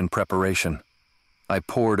research and preparation. I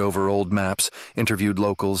pored over old maps, interviewed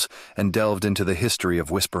locals, and delved into the history of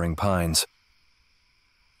Whispering Pines.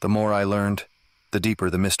 The more I learned, the deeper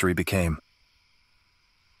the mystery became.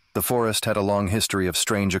 The forest had a long history of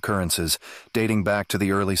strange occurrences, dating back to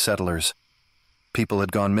the early settlers. People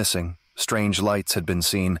had gone missing, strange lights had been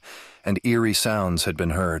seen, and eerie sounds had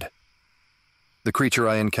been heard. The creature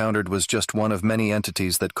I encountered was just one of many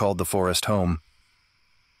entities that called the forest home.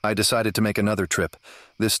 I decided to make another trip,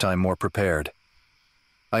 this time more prepared.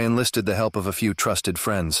 I enlisted the help of a few trusted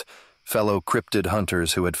friends, fellow cryptid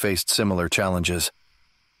hunters who had faced similar challenges.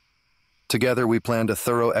 Together we planned a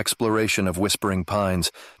thorough exploration of Whispering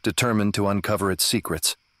Pines, determined to uncover its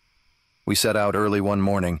secrets. We set out early one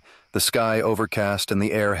morning, the sky overcast and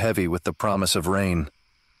the air heavy with the promise of rain.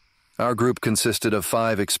 Our group consisted of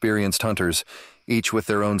 5 experienced hunters, each with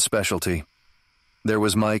their own specialty. There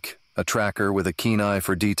was Mike, a tracker with a keen eye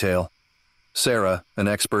for detail; Sarah, an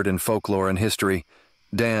expert in folklore and history;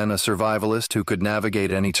 Dan, a survivalist who could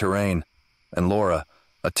navigate any terrain; and Laura,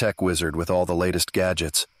 a tech wizard with all the latest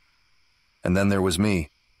gadgets. And then there was me,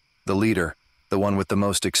 the leader, the one with the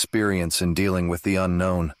most experience in dealing with the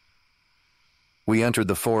unknown. We entered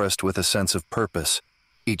the forest with a sense of purpose,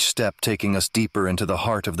 each step taking us deeper into the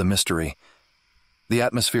heart of the mystery. The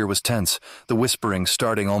atmosphere was tense, the whispering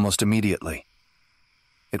starting almost immediately.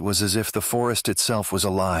 It was as if the forest itself was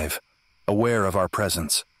alive, aware of our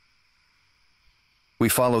presence. We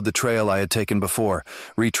followed the trail I had taken before,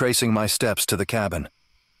 retracing my steps to the cabin.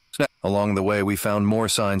 Along the way we found more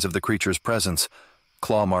signs of the creature's presence,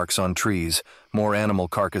 claw marks on trees, more animal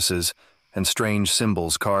carcasses, and strange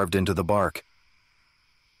symbols carved into the bark.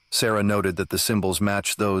 Sarah noted that the symbols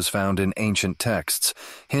matched those found in ancient texts,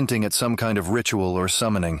 hinting at some kind of ritual or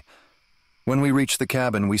summoning. When we reached the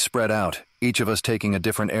cabin, we spread out, each of us taking a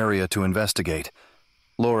different area to investigate.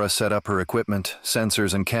 Laura set up her equipment,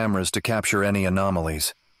 sensors, and cameras to capture any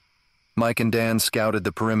anomalies. Mike and Dan scouted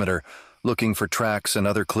the perimeter, looking for tracks and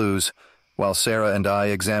other clues, while Sarah and I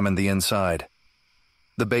examined the inside.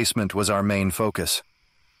 The basement was our main focus.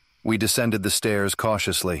 We descended the stairs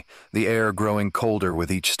cautiously, the air growing colder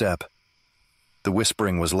with each step. The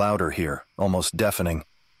whispering was louder here, almost deafening.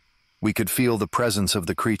 We could feel the presence of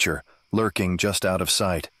the creature, lurking just out of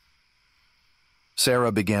sight.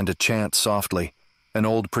 Sarah began to chant softly, an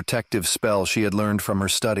old protective spell she had learned from her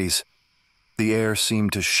studies. The air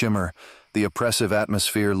seemed to shimmer, the oppressive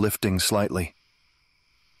atmosphere lifting slightly.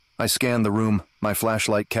 I scanned the room, my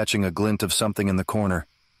flashlight catching a glint of something in the corner.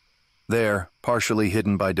 There, partially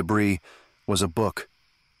hidden by debris, was a book.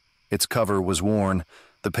 Its cover was worn,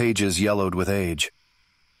 the pages yellowed with age.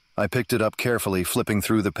 I picked it up carefully, flipping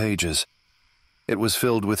through the pages. It was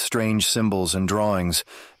filled with strange symbols and drawings,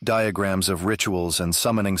 diagrams of rituals and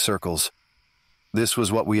summoning circles. This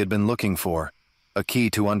was what we had been looking for, a key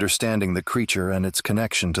to understanding the creature and its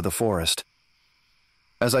connection to the forest.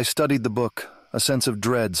 As I studied the book, a sense of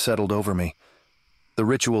dread settled over me. The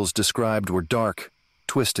rituals described were dark,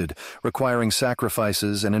 twisted, requiring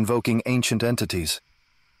sacrifices and invoking ancient entities.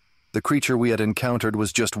 The creature we had encountered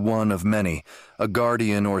was just one of many, a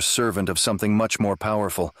guardian or servant of something much more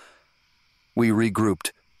powerful. We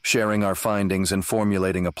regrouped, sharing our findings and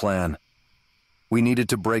formulating a plan. We needed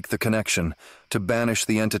to break the connection, to banish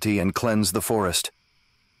the entity and cleanse the forest.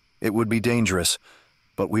 It would be dangerous,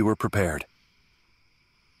 but we were prepared.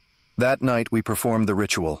 That night we performed the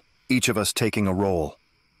ritual, each of us taking a role.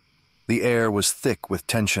 The air was thick with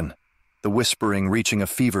tension, the whispering reaching a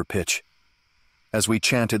fever pitch. As we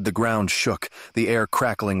chanted, the ground shook, the air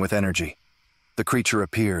crackling with energy. The creature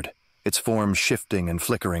appeared, its form shifting and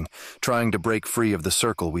flickering, trying to break free of the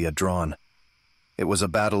circle we had drawn. It was a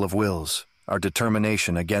battle of wills, our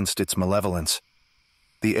determination against its malevolence.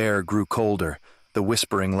 The air grew colder, the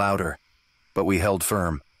whispering louder, but we held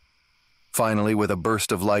firm. Finally, with a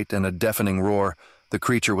burst of light and a deafening roar, the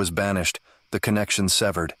creature was banished, the connection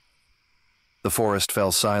severed. The forest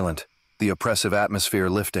fell silent, the oppressive atmosphere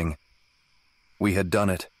lifting. We had done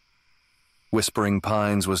it. Whispering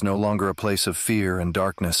Pines was no longer a place of fear and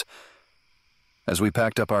darkness. As we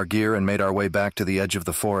packed up our gear and made our way back to the edge of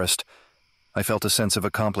the forest, I felt a sense of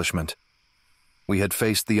accomplishment. We had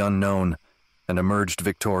faced the unknown and emerged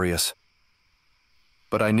victorious.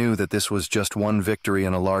 But I knew that this was just one victory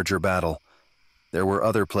in a larger battle. There were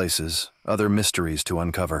other places, other mysteries to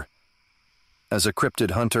uncover. As a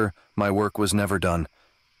cryptid hunter, my work was never done.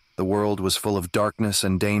 The world was full of darkness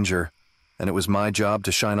and danger, and it was my job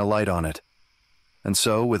to shine a light on it. And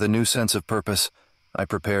so, with a new sense of purpose, I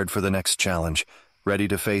prepared for the next challenge, ready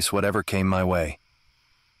to face whatever came my way.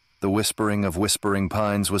 The whispering of Whispering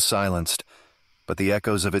Pines was silenced, but the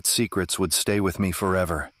echoes of its secrets would stay with me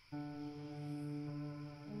forever.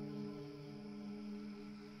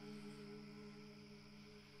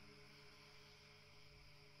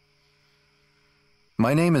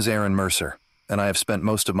 My name is Aaron Mercer, and I have spent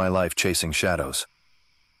most of my life chasing shadows.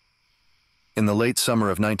 In the late summer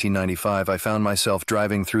of 1995, I found myself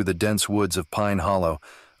driving through the dense woods of Pine Hollow,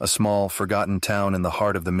 a small, forgotten town in the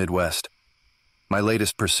heart of the Midwest. My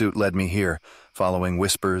latest pursuit led me here, following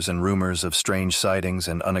whispers and rumors of strange sightings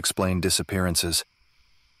and unexplained disappearances.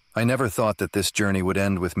 I never thought that this journey would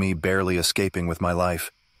end with me barely escaping with my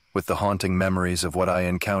life, with the haunting memories of what I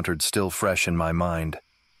encountered still fresh in my mind.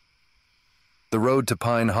 The road to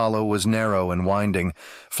Pine Hollow was narrow and winding,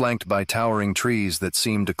 flanked by towering trees that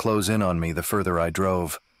seemed to close in on me the further I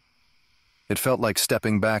drove. It felt like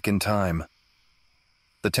stepping back in time.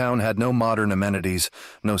 The town had no modern amenities,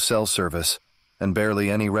 no cell service, and barely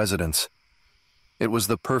any residents. It was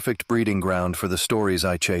the perfect breeding ground for the stories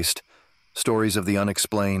I chased, stories of the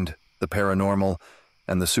unexplained, the paranormal,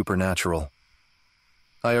 and the supernatural.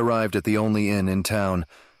 I arrived at the only inn in town,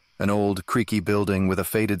 an old, creaky building with a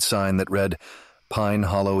faded sign that read, Pine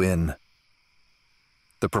Hollow Inn.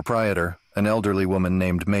 The proprietor, an elderly woman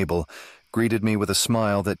named Mabel, greeted me with a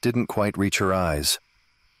smile that didn't quite reach her eyes.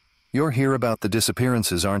 "You're here about the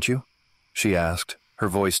disappearances, aren't you?" she asked, her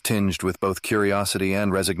voice tinged with both curiosity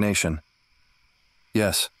and resignation.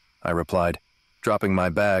 "Yes," I replied, dropping my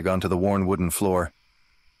bag onto the worn wooden floor.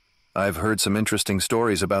 "I've heard some interesting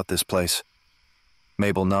stories about this place."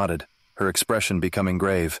 Mabel nodded, her expression becoming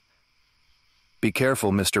grave. "Be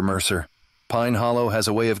careful, Mr. Mercer. Pine Hollow has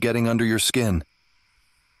a way of getting under your skin."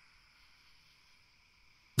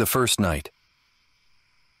 The first night.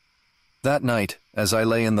 That night, as I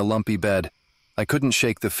lay in the lumpy bed, I couldn't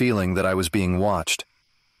shake the feeling that I was being watched.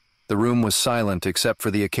 The room was silent except for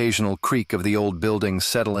the occasional creak of the old building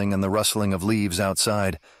settling and the rustling of leaves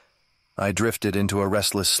outside. I drifted into a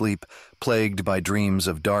restless sleep, plagued by dreams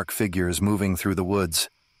of dark figures moving through the woods.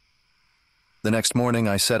 The next morning,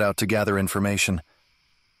 I set out to gather information.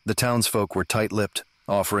 The townsfolk were tight-lipped,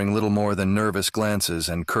 offering little more than nervous glances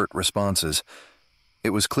and curt responses.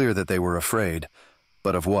 It was clear that they were afraid,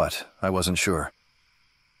 but of what, I wasn't sure.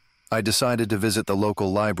 I decided to visit the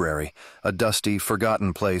local library, a dusty,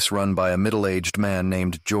 forgotten place run by a middle-aged man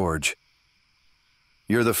named George.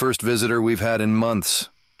 "You're the first visitor we've had in months,"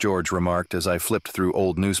 George remarked as I flipped through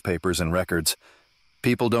old newspapers and records.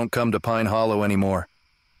 "People don't come to Pine Hollow anymore."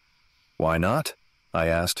 "Why not?" I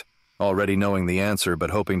asked, already knowing the answer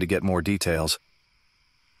but hoping to get more details.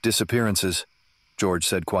 "Disappearances," George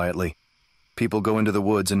said quietly. "People go into the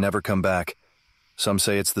woods and never come back. Some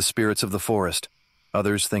say it's the spirits of the forest.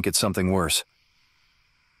 Others think it's something worse."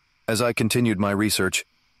 As I continued my research,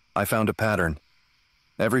 I found a pattern.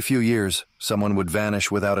 Every few years, someone would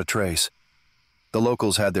vanish without a trace. The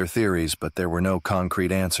locals had their theories, but there were no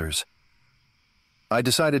concrete answers. I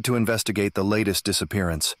decided to investigate the latest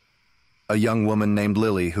disappearance, a young woman named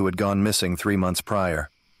Lily who had gone missing 3 months prior.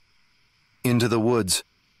 Into the woods.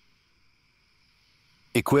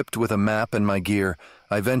 Equipped with a map and my gear,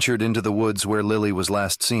 I ventured into the woods where Lily was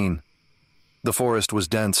last seen. The forest was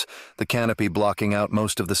dense, the canopy blocking out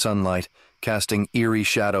most of the sunlight, casting eerie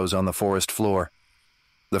shadows on the forest floor.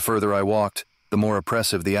 The further I walked, the more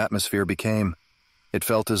oppressive the atmosphere became. It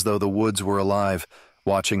felt as though the woods were alive,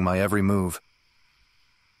 watching my every move.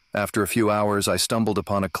 After a few hours, I stumbled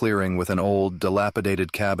upon a clearing with an old,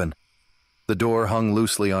 dilapidated cabin. The door hung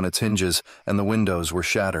loosely on its hinges, and the windows were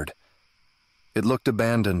shattered. It looked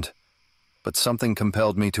abandoned, but something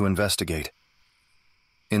compelled me to investigate.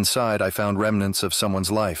 Inside, I found remnants of someone's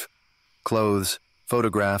life, clothes,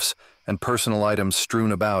 photographs, and personal items strewn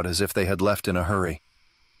about as if they had left in a hurry.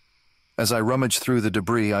 As I rummaged through the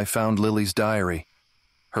debris, I found Lily's diary.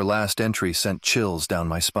 Her last entry sent chills down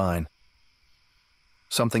my spine.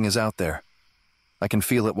 Something is out there. I can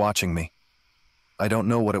feel it watching me. I don't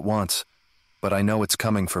know what it wants, but I know it's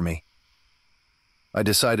coming for me. I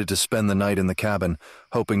decided to spend the night in the cabin,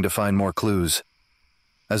 hoping to find more clues.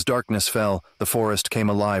 As darkness fell, the forest came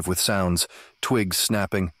alive with sounds, twigs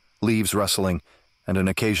snapping, leaves rustling, and an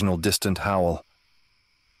occasional distant howl.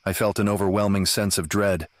 I felt an overwhelming sense of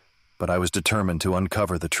dread, but I was determined to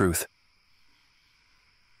uncover the truth.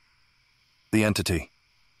 The entity.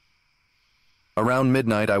 Around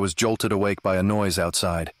midnight, I was jolted awake by a noise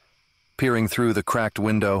outside. Peering through the cracked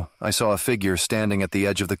window, I saw a figure standing at the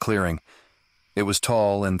edge of the clearing. It was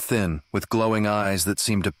tall and thin, with glowing eyes that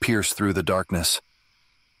seemed to pierce through the darkness.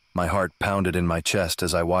 My heart pounded in my chest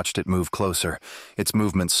as I watched it move closer, its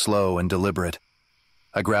movements slow and deliberate.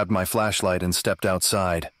 I grabbed my flashlight and stepped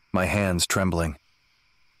outside, my hands trembling.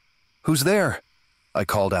 "Who's there?" I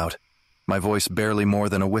called out, my voice barely more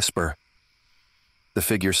than a whisper. The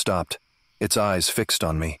figure stopped, its eyes fixed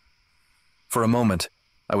on me. For a moment,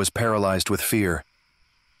 I was paralyzed with fear.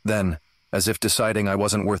 Then, as if deciding I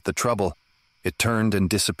wasn't worth the trouble, it turned and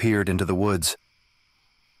disappeared into the woods.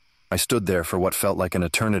 I stood there for what felt like an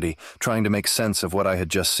eternity, trying to make sense of what I had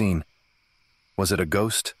just seen. Was it a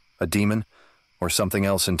ghost, a demon, or something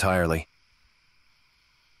else entirely?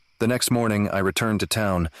 The next morning, I returned to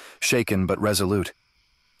town, shaken but resolute.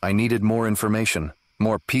 I needed more information,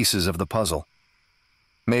 more pieces of the puzzle.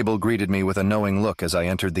 Mabel greeted me with a knowing look as I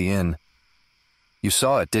entered the inn. "You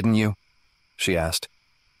saw it, didn't you?" she asked.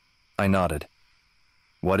 I nodded.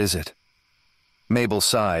 "What is it?" Mabel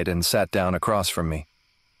sighed and sat down across from me.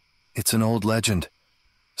 "It's an old legend.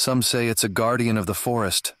 Some say it's a guardian of the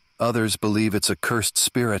forest. Others believe it's a cursed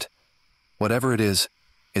spirit. Whatever it is,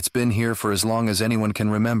 it's been here for as long as anyone can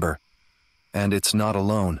remember. And it's not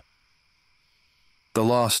alone." The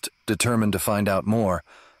lost, determined to find out more,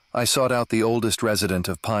 I sought out the oldest resident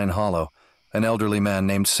of Pine Hollow, an elderly man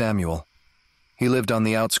named Samuel. He lived on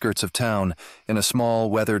the outskirts of town, in a small,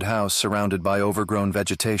 weathered house surrounded by overgrown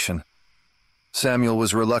vegetation. Samuel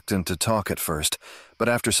was reluctant to talk at first, but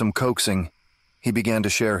after some coaxing, he began to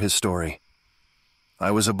share his story.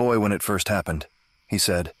 "I was a boy when it first happened," he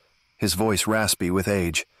said, his voice raspy with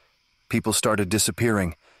age. "People started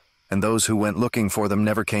disappearing, and those who went looking for them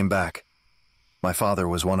never came back. My father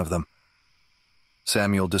was one of them."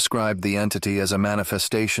 Samuel described the entity as a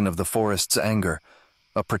manifestation of the forest's anger,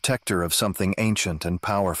 a protector of something ancient and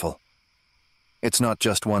powerful. "It's not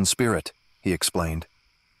just one spirit," he explained.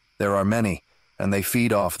 "There are many, and they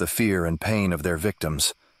feed off the fear and pain of their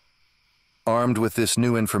victims." Armed with this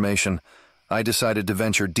new information, I decided to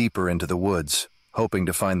venture deeper into the woods, hoping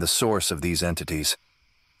to find the source of these entities.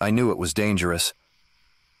 I knew it was dangerous,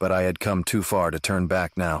 but I had come too far to turn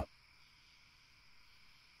back now.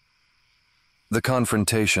 The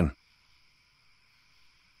confrontation.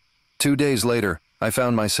 2 days later, I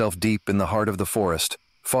found myself deep in the heart of the forest,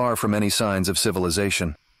 far from any signs of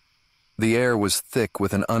civilization. The air was thick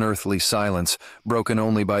with an unearthly silence, broken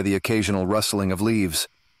only by the occasional rustling of leaves.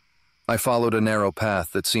 I followed a narrow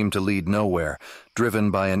path that seemed to lead nowhere,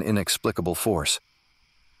 driven by an inexplicable force.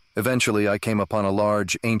 Eventually, I came upon a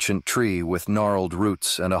large, ancient tree with gnarled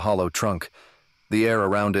roots and a hollow trunk. The air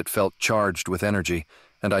around it felt charged with energy,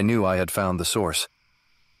 and I knew I had found the source.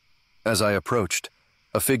 As I approached,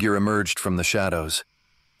 a figure emerged from the shadows.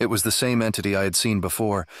 It was the same entity I had seen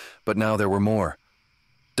before, but now there were more.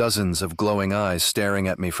 Dozens of glowing eyes staring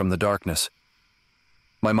at me from the darkness.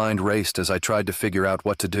 My mind raced as I tried to figure out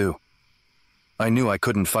what to do. I knew I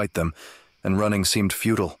couldn't fight them, and running seemed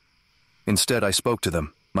futile. Instead, I spoke to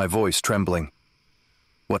them, my voice trembling.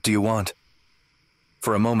 "What do you want?"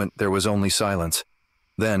 For a moment, there was only silence.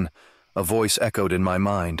 Then, a voice echoed in my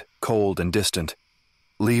mind, cold and distant.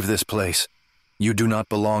 "Leave this place. You do not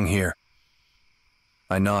belong here."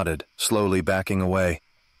 I nodded, slowly backing away.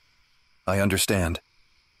 "I understand.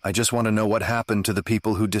 I just want to know what happened to the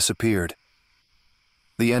people who disappeared."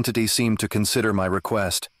 The entity seemed to consider my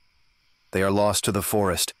request. "They are lost to the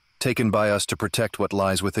forest, taken by us to protect what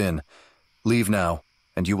lies within. Leave now,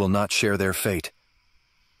 and you will not share their fate."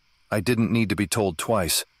 I didn't need to be told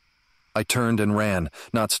twice. I turned and ran,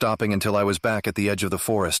 not stopping until I was back at the edge of the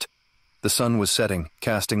forest. The sun was setting,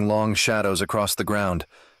 casting long shadows across the ground,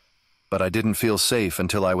 but I didn't feel safe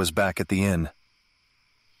until I was back at the inn.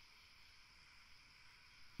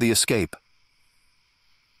 The escape.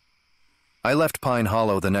 I left Pine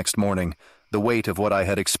Hollow the next morning, the weight of what I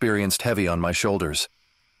had experienced heavy on my shoulders.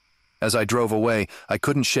 As I drove away, I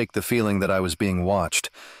couldn't shake the feeling that I was being watched,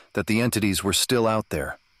 that the entities were still out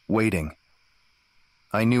there, waiting.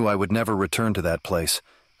 I knew I would never return to that place,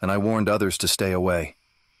 and I warned others to stay away.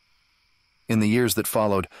 In the years that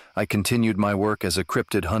followed, I continued my work as a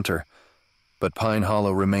cryptid hunter, but Pine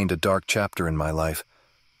Hollow remained a dark chapter in my life,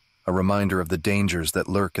 a reminder of the dangers that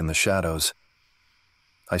lurk in the shadows.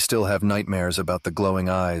 I still have nightmares about the glowing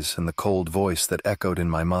eyes and the cold voice that echoed in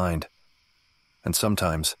my mind. And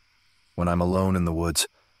sometimes, when I'm alone in the woods,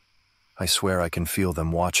 I swear I can feel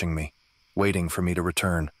them watching me, waiting for me to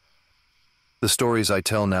return. The stories I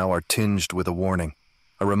tell now are tinged with a warning,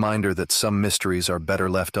 a reminder that some mysteries are better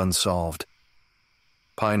left unsolved.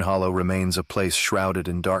 Pine Hollow remains a place shrouded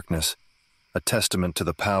in darkness, a testament to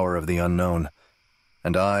the power of the unknown.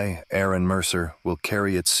 And I, Aaron Mercer, will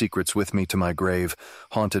carry its secrets with me to my grave,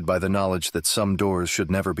 haunted by the knowledge that some doors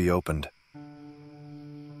should never be opened.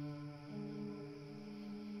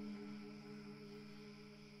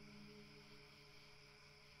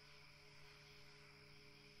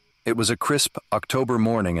 It was a crisp October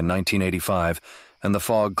morning in 1985, and the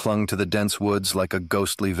fog clung to the dense woods like a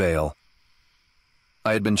ghostly veil.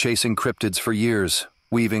 I had been chasing cryptids for years,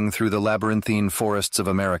 weaving through the labyrinthine forests of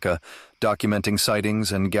America, documenting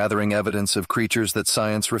sightings and gathering evidence of creatures that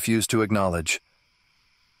science refused to acknowledge.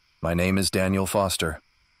 My name is Daniel Foster,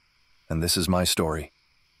 and this is my story.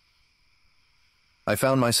 I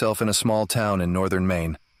found myself in a small town in northern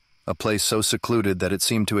Maine, a place so secluded that it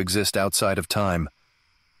seemed to exist outside of time.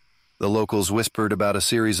 The locals whispered about a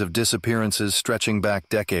series of disappearances stretching back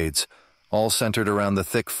decades, all centered around the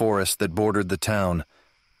thick forest that bordered the town.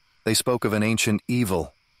 They spoke of an ancient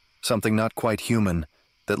evil, something not quite human,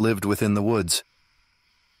 that lived within the woods.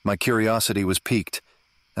 My curiosity was piqued,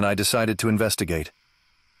 and I decided to investigate.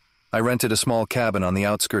 I rented a small cabin on the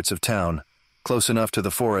outskirts of town, close enough to the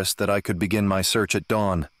forest that I could begin my search at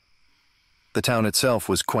dawn. The town itself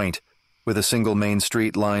was quaint, with a single main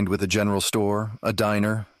street lined with a general store, a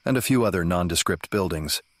diner, and a few other nondescript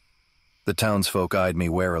buildings. The townsfolk eyed me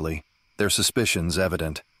warily, their suspicions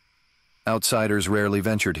evident. Outsiders rarely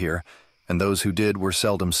ventured here, and those who did were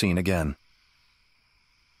seldom seen again.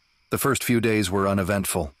 The first few days were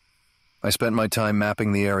uneventful. I spent my time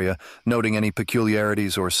mapping the area, noting any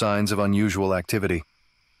peculiarities or signs of unusual activity.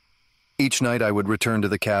 Each night I would return to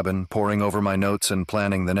the cabin, poring over my notes and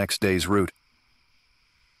planning the next day's route.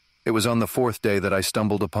 It was on the fourth day that I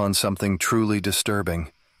stumbled upon something truly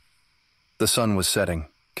disturbing. The sun was setting,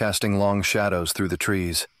 casting long shadows through the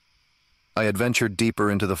trees. I had ventured deeper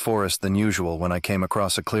into the forest than usual when I came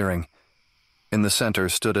across a clearing. In the center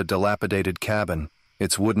stood a dilapidated cabin,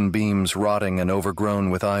 its wooden beams rotting and overgrown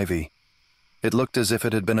with ivy. It looked as if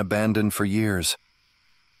it had been abandoned for years.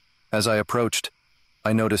 As I approached,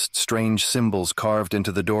 I noticed strange symbols carved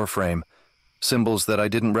into the doorframe, symbols that I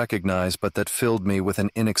didn't recognize but that filled me with an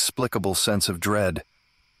inexplicable sense of dread.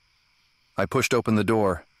 I pushed open the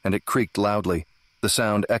door, and it creaked loudly, the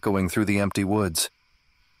sound echoing through the empty woods.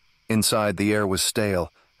 Inside, the air was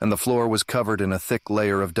stale, and the floor was covered in a thick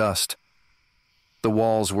layer of dust. The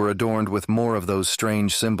walls were adorned with more of those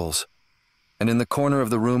strange symbols, and in the corner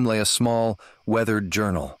of the room lay a small, weathered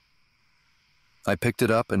journal. I picked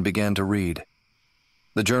it up and began to read.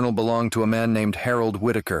 The journal belonged to a man named Harold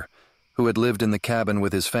Whitaker, who had lived in the cabin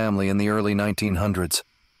with his family in the early 1900s.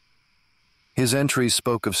 His entries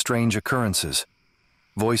spoke of strange occurrences,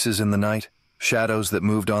 voices in the night, shadows that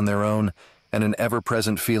moved on their own, and an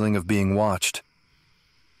ever-present feeling of being watched.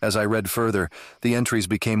 As I read further, the entries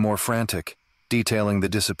became more frantic, detailing the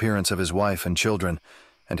disappearance of his wife and children,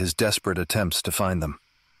 and his desperate attempts to find them.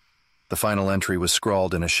 The final entry was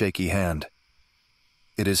scrawled in a shaky hand.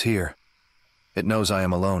 "It is here. It knows I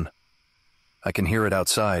am alone. I can hear it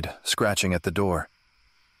outside, scratching at the door.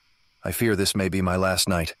 I fear this may be my last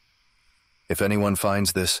night. If anyone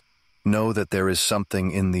finds this, know that there is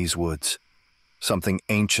something in these woods, something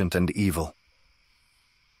ancient and evil."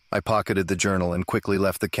 I pocketed the journal and quickly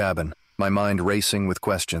left the cabin, my mind racing with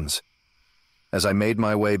questions. As I made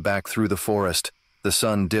my way back through the forest, the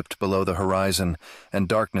sun dipped below the horizon and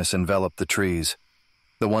darkness enveloped the trees.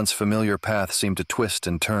 The once familiar path seemed to twist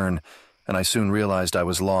and turn, and I soon realized I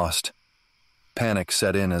was lost. Panic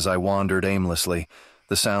set in as I wandered aimlessly,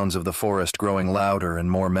 the sounds of the forest growing louder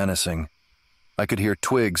and more menacing. I could hear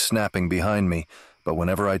twigs snapping behind me, but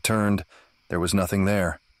whenever I turned, there was nothing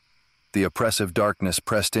there. The oppressive darkness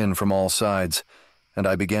pressed in from all sides, and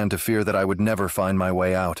I began to fear that I would never find my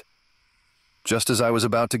way out. Just as I was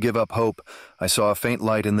about to give up hope, I saw a faint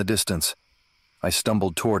light in the distance. I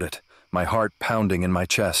stumbled toward it, my heart pounding in my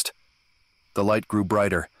chest. The light grew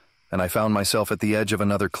brighter, and I found myself at the edge of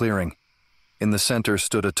another clearing. In the center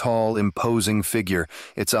stood a tall, imposing figure,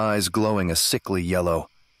 its eyes glowing a sickly yellow.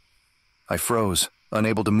 I froze,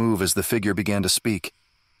 unable to move as the figure began to speak.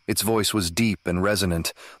 Its voice was deep and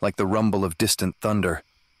resonant, like the rumble of distant thunder.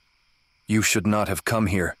 "You should not have come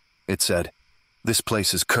here," it said. "This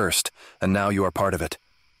place is cursed, and now you are part of it."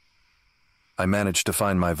 I managed to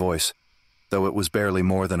find my voice, though it was barely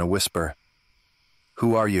more than a whisper.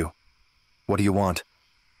 "Who are you? What do you want?"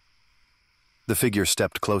 The figure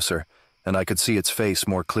stepped closer, and I could see its face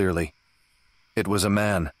more clearly. It was a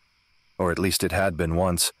man, or at least it had been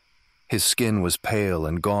once. His skin was pale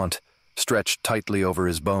and gaunt, stretched tightly over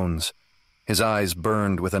his bones. His eyes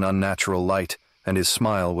burned with an unnatural light, and his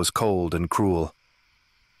smile was cold and cruel.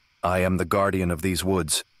 "I am the guardian of these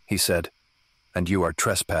woods," he said, "and you are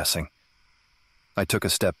trespassing." I took a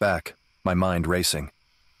step back, my mind racing.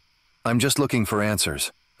 "I'm just looking for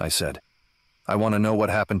answers," I said. "I want to know what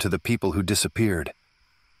happened to the people who disappeared."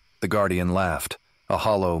 The guardian laughed, a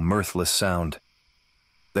hollow, mirthless sound.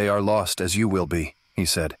 "They are lost as you will be," he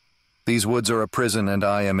said. "These woods are a prison and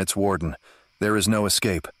I am its warden. There is no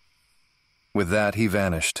escape." With that he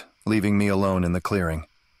vanished, leaving me alone in the clearing.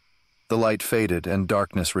 The light faded and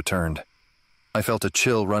darkness returned. I felt a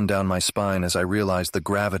chill run down my spine as I realized the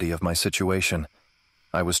gravity of my situation.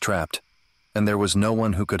 I was trapped, and there was no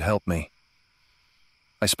one who could help me.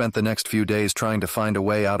 I spent the next few days trying to find a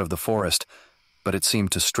way out of the forest, but it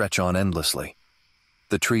seemed to stretch on endlessly.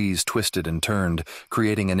 The trees twisted and turned,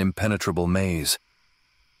 creating an impenetrable maze.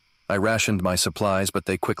 I rationed my supplies, but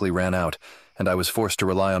they quickly ran out, and I was forced to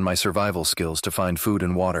rely on my survival skills to find food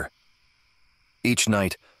and water. Each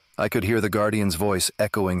night, I could hear the guardian's voice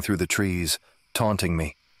echoing through the trees, taunting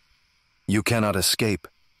me. "You cannot escape,"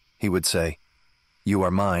 he would say. "You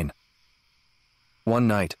are mine." One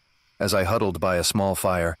night, as I huddled by a small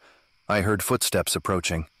fire, I heard footsteps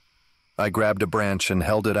approaching. I grabbed a branch and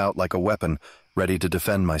held it out like a weapon, ready to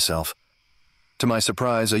defend myself. To my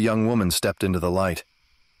surprise, a young woman stepped into the light.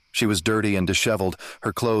 She was dirty and disheveled,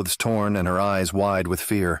 her clothes torn and her eyes wide with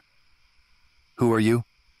fear. "Who are you?"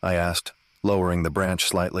 I asked, lowering the branch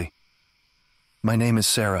slightly. "My name is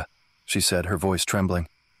Sarah," she said, her voice trembling.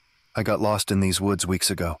 "I got lost in these woods weeks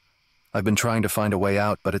ago. I've been trying to find a way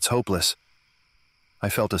out, but it's hopeless." I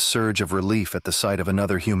felt a surge of relief at the sight of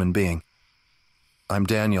another human being. "I'm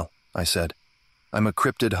Daniel," I said. "I'm a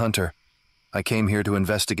cryptid hunter. I came here to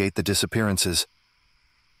investigate the disappearances."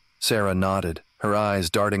 Sarah nodded, her eyes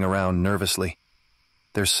darting around nervously.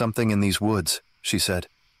 "There's something in these woods," she said.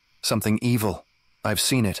 "Something evil. I've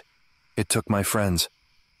seen it. It took my friends."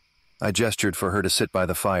 I gestured for her to sit by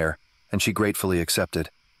the fire, and she gratefully accepted.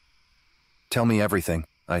 "Tell me everything,"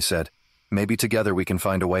 I said. "Maybe together we can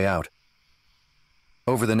find a way out."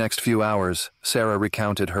 Over the next few hours, Sarah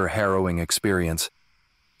recounted her harrowing experience.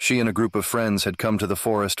 She and a group of friends had come to the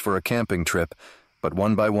forest for a camping trip, but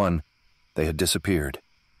one by one, they had disappeared.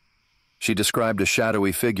 She described a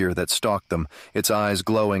shadowy figure that stalked them, its eyes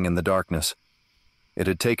glowing in the darkness. It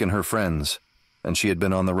had taken her friends, and she had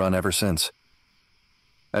been on the run ever since.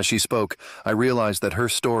 As she spoke, I realized that her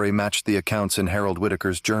story matched the accounts in Harold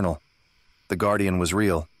Whitaker's journal. The guardian was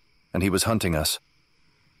real, and he was hunting us.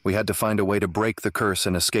 We had to find a way to break the curse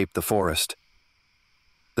and escape the forest.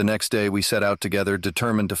 The next day we set out together,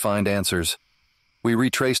 determined to find answers. We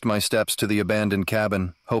retraced my steps to the abandoned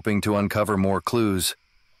cabin, hoping to uncover more clues.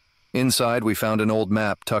 Inside, we found an old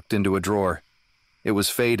map tucked into a drawer. It was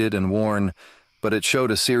faded and worn, but it showed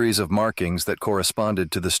a series of markings that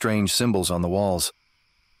corresponded to the strange symbols on the walls.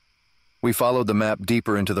 We followed the map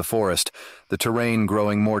deeper into the forest, the terrain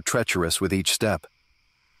growing more treacherous with each step.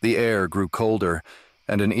 The air grew colder,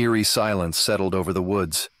 and an eerie silence settled over the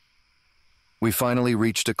woods. We finally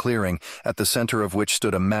reached a clearing, at the center of which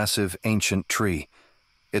stood a massive, ancient tree.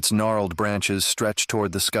 Its gnarled branches stretched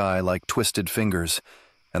toward the sky like twisted fingers,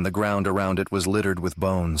 and the ground around it was littered with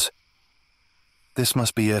bones. "This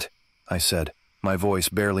must be it," I said, my voice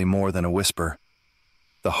barely more than a whisper.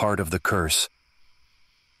 "The heart of the curse."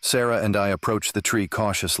 Sarah and I approached the tree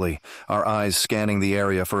cautiously, our eyes scanning the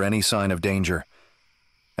area for any sign of danger.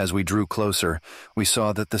 As we drew closer, we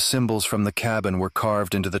saw that the symbols from the cabin were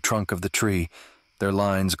carved into the trunk of the tree, their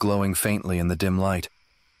lines glowing faintly in the dim light.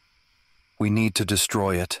 "We need to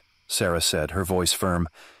destroy it," Sarah said, her voice firm.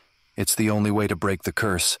 "It's the only way to break the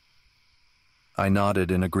curse." I nodded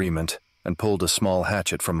in agreement and pulled a small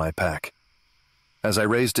hatchet from my pack. As I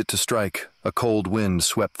raised it to strike, a cold wind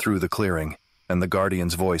swept through the clearing, and the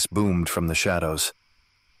guardian's voice boomed from the shadows.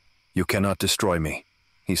 "You cannot destroy me,"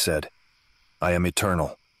 he said. "I am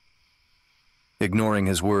eternal." Ignoring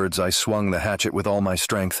his words, I swung the hatchet with all my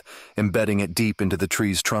strength, embedding it deep into the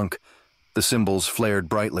tree's trunk. The symbols flared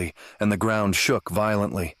brightly, and the ground shook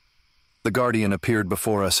violently. The guardian appeared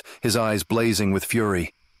before us, his eyes blazing with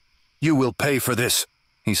fury. "You will pay for this,"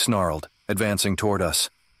 he snarled, advancing toward us.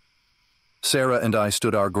 Sarah and I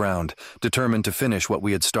stood our ground, determined to finish what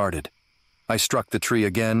we had started. I struck the tree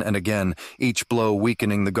again and again, each blow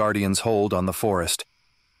weakening the guardian's hold on the forest.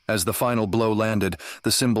 As the final blow landed,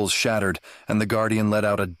 the symbols shattered, and the guardian let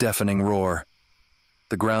out a deafening roar.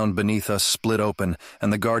 The ground beneath us split open,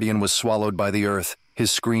 and the guardian was swallowed by the earth,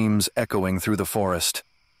 his screams echoing through the forest.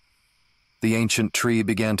 The ancient tree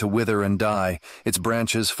began to wither and die, its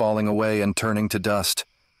branches falling away and turning to dust.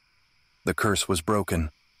 The curse was broken.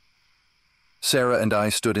 Sarah and I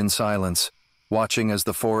stood in silence, watching as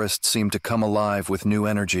the forest seemed to come alive with new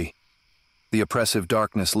energy. The oppressive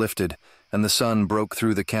darkness lifted, and the sun broke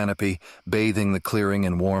through the canopy, bathing the clearing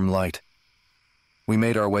in warm light. We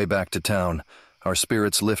made our way back to town, our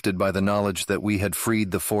spirits lifted by the knowledge that we had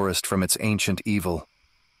freed the forest from its ancient evil.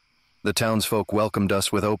 The townsfolk welcomed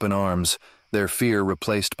us with open arms, their fear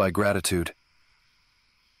replaced by gratitude.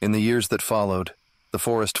 In the years that followed, the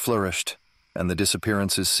forest flourished, and the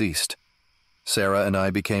disappearances ceased. Sarah and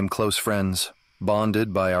I became close friends,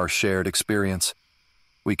 bonded by our shared experience.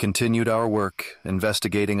 We continued our work,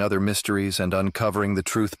 investigating other mysteries and uncovering the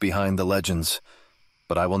truth behind the legends.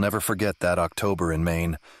 But I will never forget that October in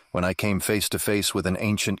Maine, when I came face to face with an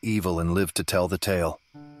ancient evil and lived to tell the tale.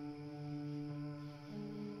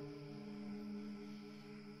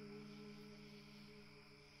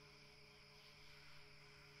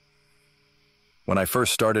 When I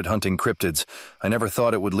first started hunting cryptids, I never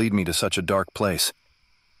thought it would lead me to such a dark place.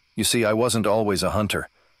 You see, I wasn't always a hunter.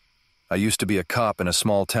 I used to be a cop in a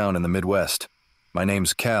small town in the Midwest. My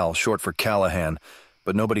name's Cal, short for Callahan,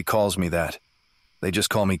 but nobody calls me that. They just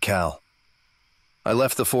call me Cal. I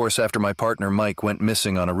left the force after my partner Mike went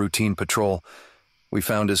missing on a routine patrol. We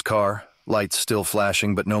found his car, lights still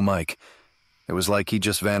flashing but no Mike. It was like he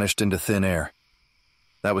just vanished into thin air.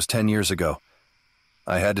 That was 10 years ago.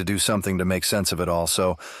 I had to do something to make sense of it all,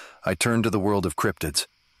 so I turned to the world of cryptids.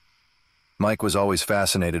 Mike was always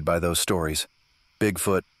fascinated by those stories.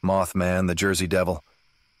 Bigfoot, Mothman, the Jersey Devil.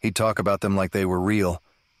 He'd talk about them like they were real,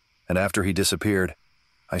 and after he disappeared,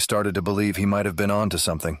 I started to believe he might have been onto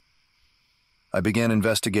something. I began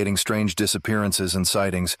investigating strange disappearances and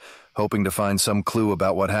sightings, hoping to find some clue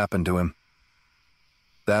about what happened to him.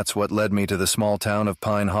 That's what led me to the small town of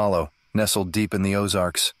Pine Hollow, nestled deep in the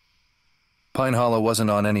Ozarks. Pine Hollow wasn't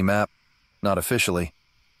on any map, not officially.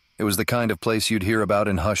 It was the kind of place you'd hear about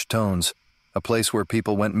in hushed tones, a place where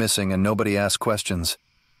people went missing and nobody asked questions.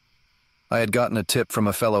 I had gotten a tip from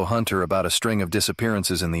a fellow hunter about a string of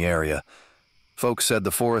disappearances in the area. Folks said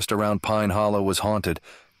the forest around Pine Hollow was haunted,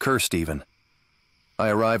 cursed even. I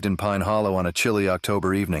arrived in Pine Hollow on a chilly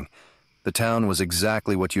October evening. The town was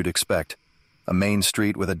exactly what you'd expect. A main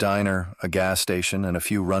street with a diner, a gas station, and a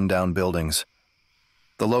few rundown buildings.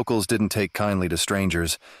 The locals didn't take kindly to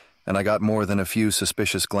strangers, and I got more than a few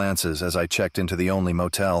suspicious glances as I checked into the only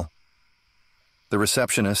motel. The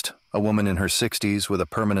receptionist, a woman in her 60s with a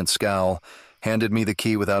permanent scowl, handed me the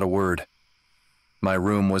key without a word. My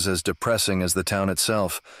room was as depressing as the town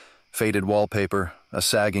itself. Faded wallpaper, a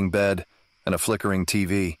sagging bed, and a flickering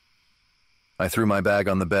TV. I threw my bag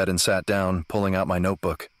on the bed and sat down, pulling out my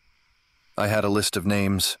notebook. I had a list of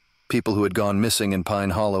names, people who had gone missing in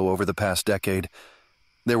Pine Hollow over the past decade.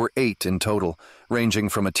 There were 8 in total, ranging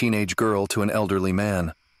from a teenage girl to an elderly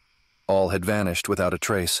man. All had vanished without a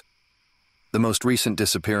trace. The most recent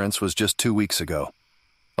disappearance was just 2 weeks ago,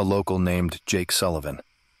 a local named Jake Sullivan.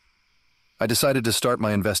 I decided to start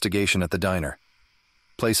my investigation at the diner.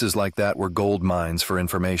 Places like that were gold mines for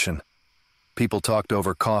information. People talked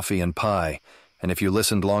over coffee and pie, and if you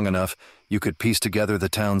listened long enough, you could piece together the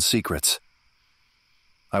town's secrets.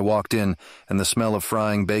 I walked in, and the smell of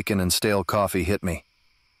frying bacon and stale coffee hit me.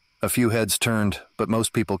 A few heads turned, but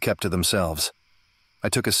most people kept to themselves. I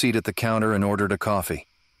took a seat at the counter and ordered a coffee.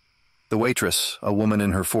 The waitress, a woman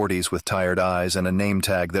in her 40s with tired eyes and a name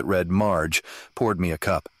tag that read Marge, poured me a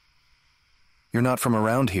cup. "You're not from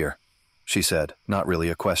around here," she said, not really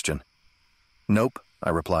a question. "Nope," I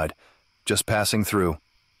replied, "just passing through."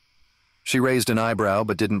 She raised an eyebrow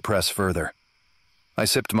but didn't press further. I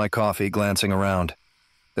sipped my coffee, glancing around.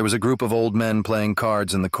 There was a group of old men playing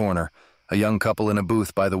cards in the corner, a young couple in a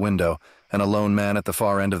booth by the window, and a lone man at the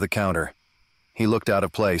far end of the counter. He looked out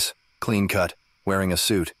of place, clean-cut, wearing a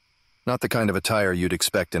suit. Not the kind of attire you'd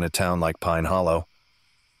expect in a town like Pine Hollow.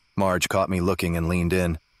 Marge caught me looking and leaned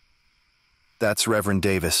in. "That's Reverend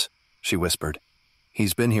Davis," she whispered.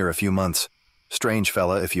 "He's been here a few months. Strange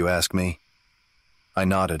fella, if you ask me." I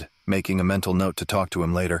nodded, making a mental note to talk to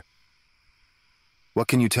him later. "What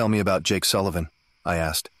can you tell me about Jake Sullivan?" I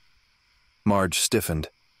asked. Marge stiffened.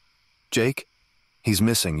 "Jake? He's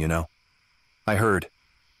missing, you know." "I heard.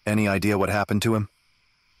 Any idea what happened to him?"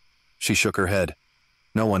 She shook her head.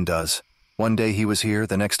 "No one does. One day he was here,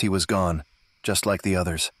 the next he was gone, just like the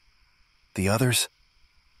others." "The others?"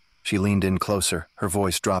 She leaned in closer, her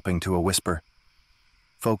voice dropping to a whisper.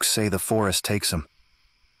 "Folks say the forest takes him.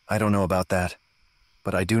 I don't know about that,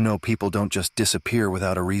 but I do know people don't just disappear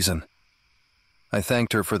without a reason." I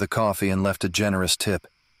thanked her for the coffee and left a generous tip.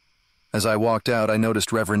 As I walked out, I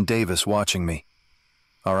noticed Reverend Davis watching me.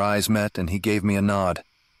 Our eyes met and he gave me a nod.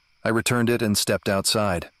 I returned it and stepped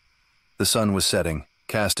outside. The sun was setting,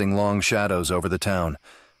 casting long shadows over the town.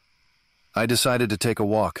 I decided to take a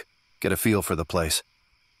walk, get a feel for the place.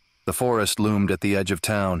 The forest loomed at the edge of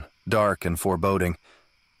town, dark and foreboding.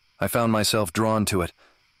 I found myself drawn to it,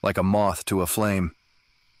 like a moth to a flame.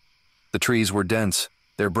 The trees were dense,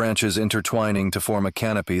 their branches intertwining to form a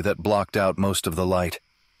canopy that blocked out most of the light.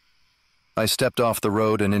 I stepped off the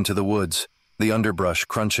road and into the woods, the underbrush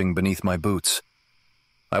crunching beneath my boots.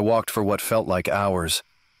 I walked for what felt like hours,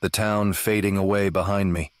 the town fading away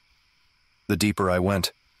behind me. The deeper I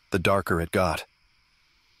went, the darker it got.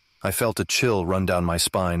 I felt a chill run down my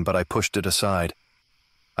spine, but I pushed it aside.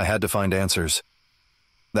 I had to find answers.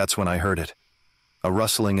 That's when I heard it. A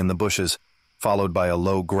rustling in the bushes, followed by a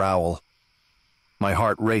low growl. My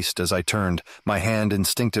heart raced as I turned, my hand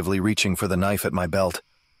instinctively reaching for the knife at my belt.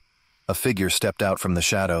 A figure stepped out from the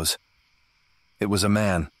shadows. It was a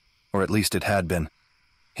man, or at least it had been.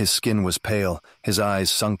 His skin was pale, his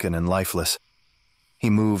eyes sunken and lifeless. He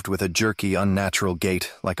moved with a jerky, unnatural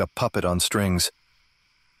gait, like a puppet on strings.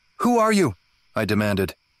 "Who are you?" I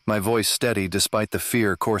demanded, my voice steady despite the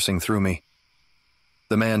fear coursing through me.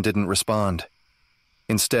 The man didn't respond.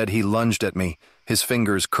 Instead, he lunged at me, his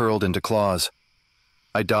fingers curled into claws.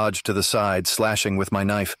 I dodged to the side, slashing with my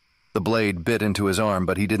knife. The blade bit into his arm,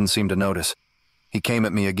 but he didn't seem to notice. He came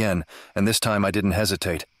at me again, and this time I didn't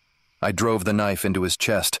hesitate. I drove the knife into his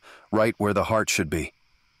chest, right where the heart should be.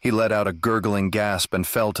 He let out a gurgling gasp and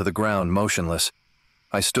fell to the ground, motionless.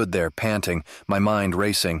 I stood there, panting, my mind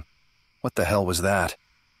racing. What the hell was that?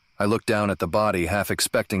 I looked down at the body, half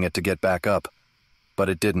expecting it to get back up. But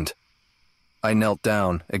it didn't. I knelt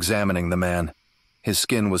down, examining the man. His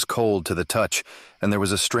skin was cold to the touch, and there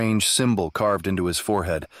was a strange symbol carved into his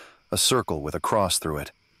forehead, a circle with a cross through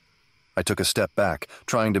it. I took a step back,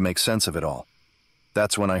 trying to make sense of it all.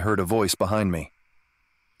 That's when I heard a voice behind me.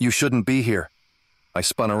 "You shouldn't be here." I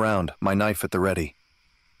spun around, my knife at the ready.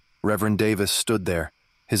 Reverend Davis stood there,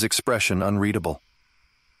 his expression unreadable.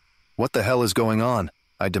 "What the hell is going on?"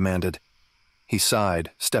 I demanded. He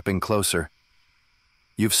sighed, stepping closer.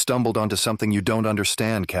 "You've stumbled onto something you don't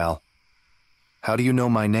understand, Cal." "How do you know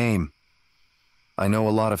my name?" "I know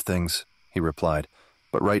a lot of things," he replied,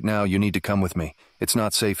 "but right now you need to come with me. It's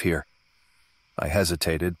not safe here." I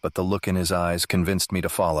hesitated, but the look in his eyes convinced me to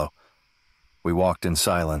follow. We walked in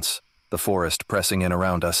silence, the forest pressing in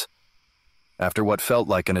around us. After what felt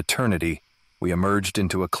like an eternity, we emerged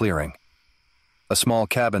into a clearing. A small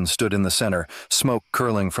cabin stood in the center, smoke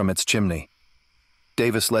curling from its chimney.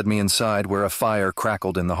 Davis led me inside where a fire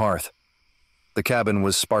crackled in the hearth. The cabin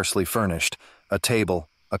was sparsely furnished, a table,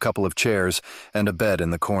 a couple of chairs, and a bed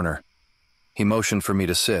in the corner. He motioned for me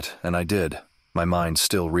to sit, and I did, my mind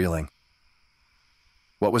still reeling.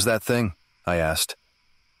 "What was that thing?" I asked.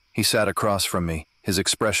 He sat across from me, his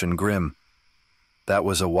expression grim. "That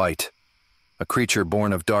was a wight, a creature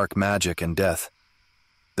born of dark magic and death.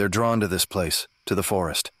 They're drawn to this place, to the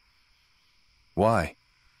forest." "Why?"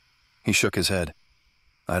 He shook his head.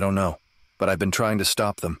 "I don't know, but I've been trying to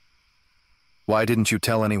stop them." "Why didn't you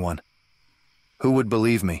tell anyone?" "Who would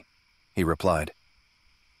believe me?" he replied.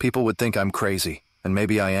 "People would think I'm crazy, and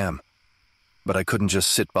maybe I am. But I couldn't just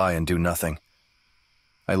sit by and do nothing."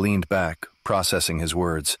 I leaned back, processing his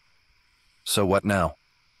words. "So what now?"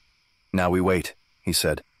 "Now we wait," he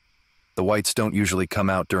said. "The whites don't usually come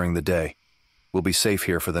out during the day. We'll be safe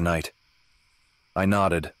here for the night." I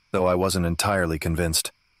nodded, though I wasn't entirely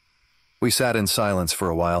convinced. We sat in silence for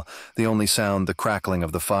a while, the only sound the crackling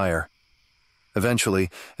of the fire. Eventually,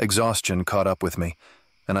 exhaustion caught up with me,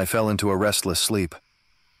 and I fell into a restless sleep.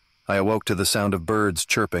 I awoke to the sound of birds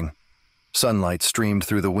chirping. Sunlight streamed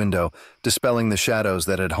through the window, dispelling the shadows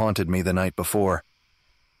that had haunted me the night before.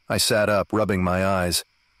 I sat up, rubbing my eyes.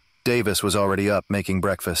 Davis was already up, making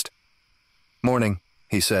breakfast. "Morning,"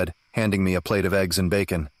 he said, handing me a plate of eggs and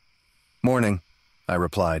bacon. "Morning," I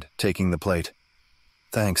replied, taking the plate.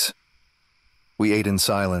 "Thanks." We ate in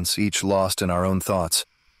silence, each lost in our own thoughts.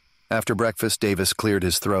 After breakfast, Davis cleared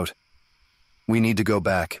his throat. "We need to go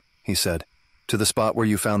back," he said, "to the spot where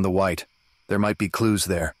you found the white. There might be clues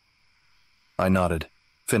there." I nodded,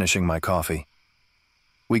 finishing my coffee.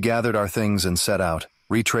 We gathered our things and set out,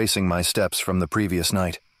 retracing my steps from the previous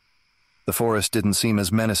night. The forest didn't seem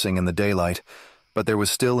as menacing in the daylight, but there was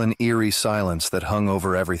still an eerie silence that hung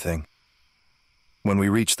over everything. When we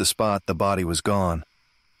reached the spot, the body was gone.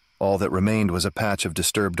 All that remained was a patch of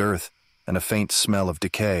disturbed earth and a faint smell of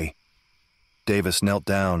decay. Davis knelt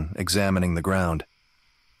down, examining the ground.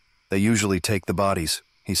 "They usually take the bodies,"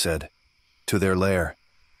 he said, "to their lair."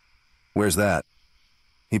 "Where's that?"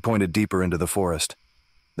 He pointed deeper into the forest.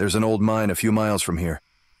 "There's an old mine a few miles from here.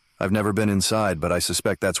 I've never been inside, but I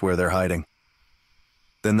suspect that's where they're hiding."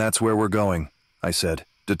 "Then that's where we're going," I said,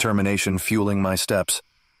 determination fueling my steps.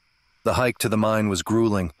 The hike to the mine was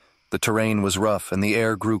grueling, the terrain was rough, and the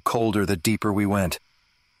air grew colder the deeper we went.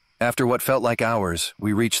 After what felt like hours,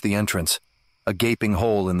 we reached the entrance, a gaping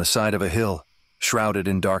hole in the side of a hill, shrouded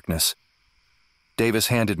in darkness. Davis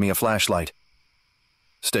handed me a flashlight.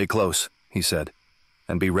 "Stay close," he said,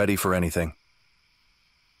 "and be ready for anything."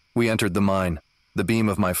 We entered the mine, the beam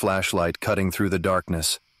of my flashlight cutting through the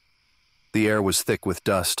darkness. The air was thick with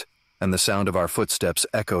dust, and the sound of our footsteps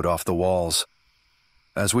echoed off the walls.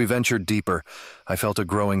 As we ventured deeper, I felt a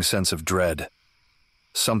growing sense of dread.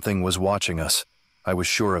 Something was watching us. I was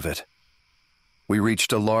sure of it. We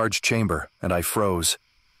reached a large chamber, and I froze.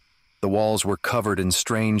 The walls were covered in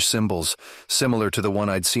strange symbols, similar to the one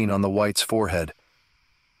I'd seen on the white's forehead.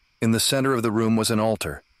 In the center of the room was an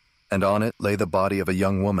altar, and on it lay the body of a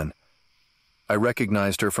young woman. I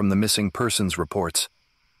recognized her from the missing persons reports.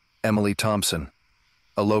 Emily Thompson,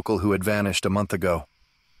 a local who had vanished a month ago.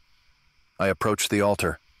 I approached the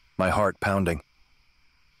altar, my heart pounding.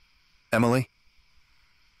 "Emily?"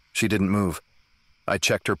 She didn't move. I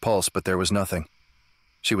checked her pulse, but there was nothing.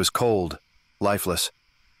 She was cold, lifeless.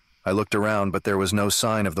 I looked around, but there was no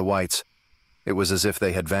sign of the whites. It was as if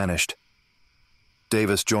they had vanished.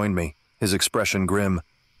 Davis joined me, his expression grim.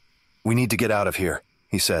 "We need to get out of here,"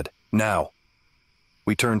 he said. "Now."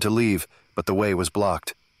 We turned to leave, but the way was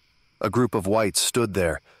blocked. A group of whites stood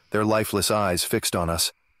there, their lifeless eyes fixed on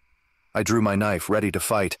us. I drew my knife, ready to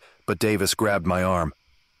fight, but Davis grabbed my arm.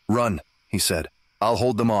 "Run," he said. "I'll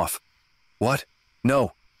hold them off." "What?"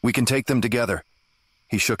 "No, we can take them together."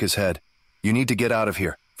 He shook his head. "You need to get out of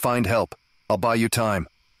here. Find help. I'll buy you time."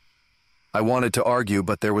 I wanted to argue,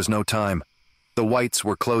 but there was no time. The whites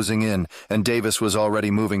were closing in, and Davis was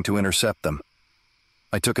already moving to intercept them.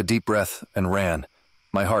 I took a deep breath and ran,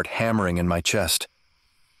 my heart hammering in my chest.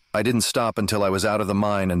 I didn't stop until I was out of the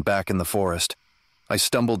mine and back in the forest. I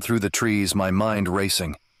stumbled through the trees, my mind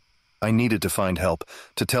racing. I needed to find help,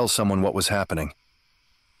 to tell someone what was happening.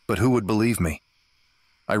 But who would believe me?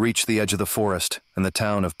 I reached the edge of the forest, and the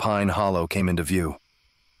town of Pine Hollow came into view.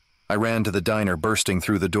 I ran to the diner, bursting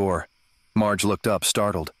through the door. Marge looked up,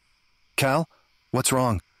 startled. "Cal? What's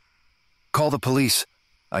wrong?" "Call the police,"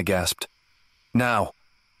 I gasped. "Now."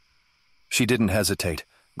 She didn't hesitate,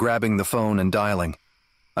 grabbing the phone and dialing.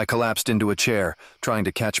 I collapsed into a chair, trying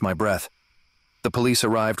to catch my breath. The police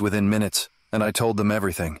arrived within minutes, and I told them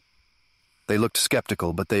everything. They looked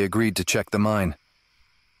skeptical, but they agreed to check the mine.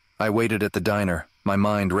 I waited at the diner, my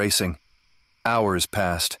mind racing. Hours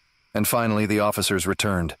passed, And finally, the officers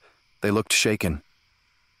returned. They looked shaken.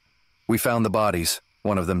 "We found the bodies,"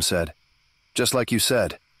 one of them said. "Just like you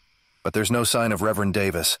said. But there's no sign of Reverend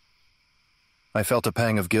Davis." I felt a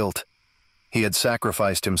pang of guilt. He had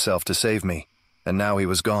sacrificed himself to save me, and now he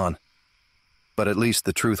was gone. But at least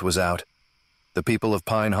the truth was out. The people of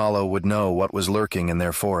Pine Hollow would know what was lurking in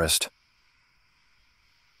their forest.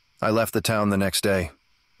 I left the town the next day,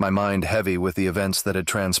 my mind heavy with the events that had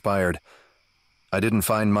transpired. I didn't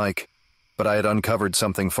find Mike, but I had uncovered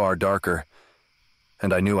something far darker,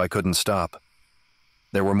 and I knew I couldn't stop.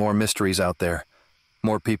 There were more mysteries out there,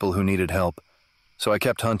 more people who needed help, so I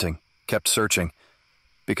kept hunting, kept searching,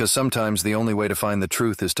 because sometimes the only way to find the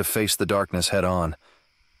truth is to face the darkness head on,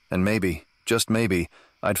 and maybe, just maybe,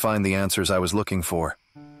 I'd find the answers I was looking for.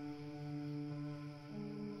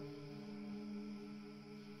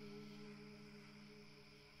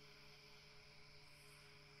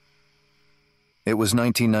 It was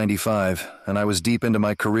 1995, and I was deep into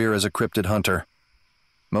my career as a cryptid hunter.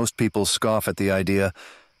 Most people scoff at the idea,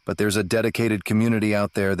 but there's a dedicated community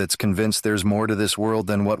out there that's convinced there's more to this world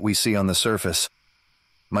than what we see on the surface.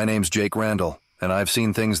 My name's Jake Randall, and I've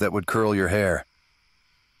seen things that would curl your hair.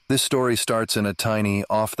 This story starts in a tiny,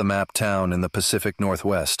 off-the-map town in the Pacific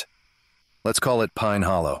Northwest. Let's call it Pine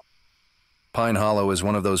Hollow. Pine Hollow is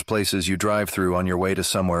one of those places you drive through on your way to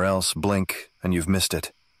somewhere else, blink, and you've missed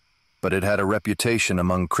it. But it had a reputation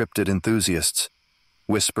among cryptid enthusiasts.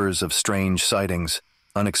 Whispers of strange sightings,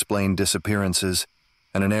 unexplained disappearances,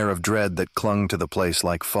 and an air of dread that clung to the place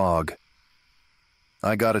like fog.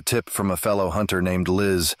 I got a tip from a fellow hunter named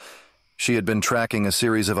Liz. She had been tracking a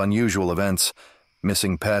series of unusual events,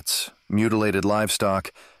 missing pets, mutilated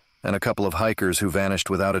livestock, and a couple of hikers who vanished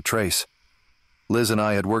without a trace. Liz and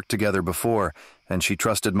I had worked together before, and she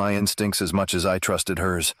trusted my instincts as much as I trusted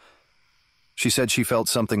hers. She said she felt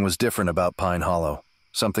something was different about Pine Hollow,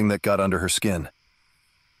 something that got under her skin.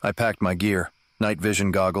 I packed my gear, night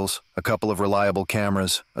vision goggles, a couple of reliable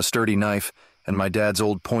cameras, a sturdy knife, and my dad's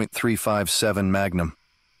old .357 Magnum.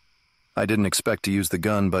 I didn't expect to use the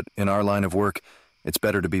gun, but in our line of work, it's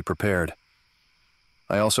better to be prepared.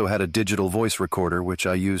 I also had a digital voice recorder, which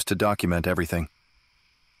I used to document everything.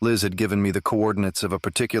 Liz had given me the coordinates of a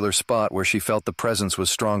particular spot where she felt the presence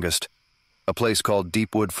was strongest, a place called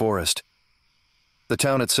Deepwood Forest. The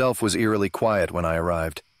town itself was eerily quiet when I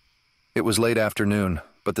arrived. It was late afternoon,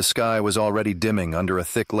 but the sky was already dimming under a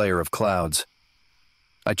thick layer of clouds.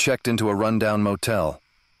 I checked into a rundown motel,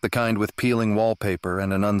 the kind with peeling wallpaper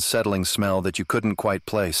and an unsettling smell that you couldn't quite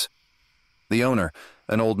place. The owner,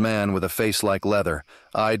 an old man with a face like leather,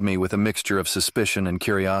 eyed me with a mixture of suspicion and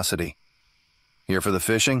curiosity. "Here for the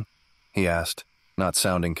fishing?" he asked, not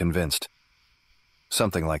sounding convinced.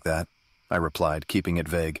 "Something like that," I replied, keeping it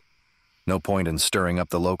vague. No point in stirring up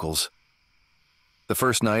the locals. The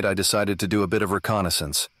first night I decided to do a bit of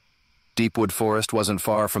reconnaissance. Deepwood Forest wasn't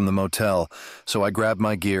far from the motel, so I grabbed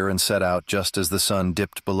my gear and set out just as the sun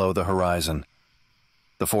dipped below the horizon.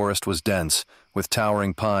 The forest was dense, with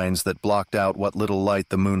towering pines that blocked out what little light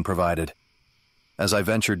the moon provided. As I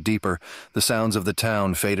ventured deeper, the sounds of the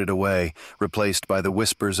town faded away, replaced by the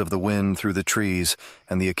whispers of the wind through the trees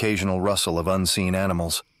and the occasional rustle of unseen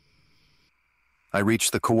animals. I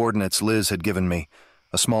reached the coordinates Liz had given me,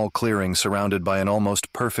 a small clearing surrounded by an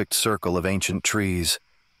almost perfect circle of ancient trees.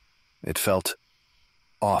 It felt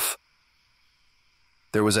off.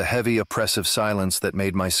 There was a heavy, oppressive silence that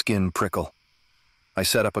made my skin prickle. I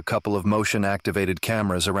set up a couple of motion-activated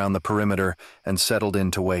cameras around the perimeter and settled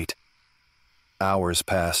in to wait. Hours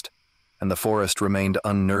passed, and the forest remained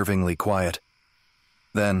unnervingly quiet.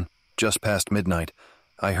 Then, just past midnight,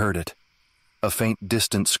 I heard it. A faint,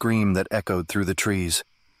 distant scream that echoed through the trees.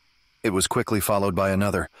 It was quickly followed by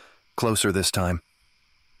another, closer this time.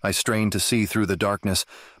 I strained to see through the darkness,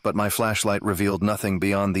 but my flashlight revealed nothing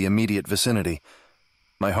beyond the immediate vicinity.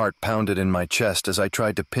 My heart pounded in my chest as I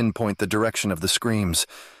tried to pinpoint the direction of the screams.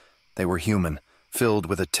 They were human, filled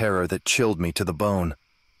with a terror that chilled me to the bone.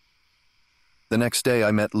 The next day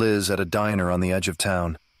I met Liz at a diner on the edge of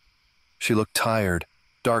town. She looked tired,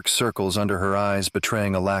 dark circles under her eyes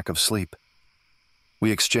betraying a lack of sleep.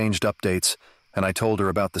 We exchanged updates, and I told her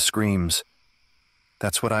about the screams.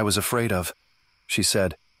 "That's what I was afraid of," she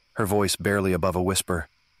said, her voice barely above a whisper.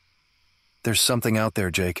 "There's something out there,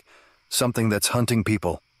 Jake, something that's hunting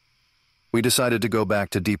people." We decided to go back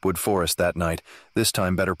to Deepwood Forest that night, this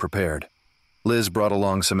time better prepared. Liz brought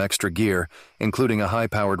along some extra gear, including a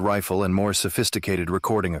high-powered rifle and more sophisticated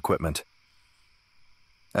recording equipment.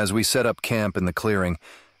 As we set up camp in the clearing,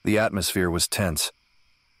 the atmosphere was tense.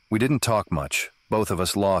 We didn't talk much, both of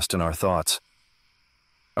us lost in our thoughts.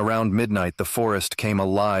 Around midnight, the forest came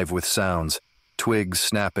alive with sounds. twigs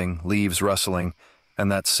snapping, leaves rustling,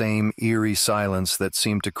 and that same eerie silence that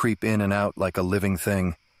seemed to creep in and out like a living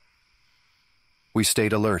thing. We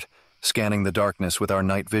stayed alert, scanning the darkness with our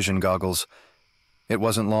night vision goggles. It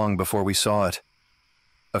wasn't long before we saw it.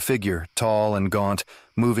 A figure, tall and gaunt,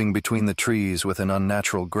 moving between the trees with an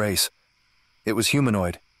unnatural grace. It was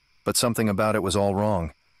humanoid, but something about it was all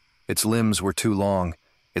wrong. Its limbs were too long,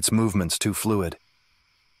 its movements too fluid.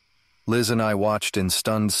 Liz and I watched in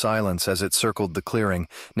stunned silence as it circled the clearing,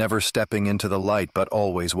 never stepping into the light but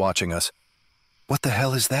always watching us. "What the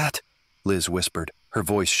hell is that?" Liz whispered, her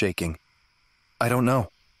voice shaking. "I don't know,"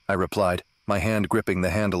 I replied, my hand gripping the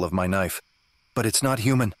handle of my knife. "But it's not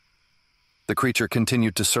human." The creature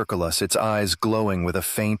continued to circle us, its eyes glowing with a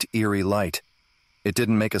faint, eerie light. It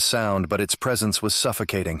didn't make a sound, but its presence was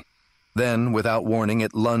suffocating. Then, without warning,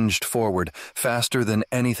 it lunged forward, faster than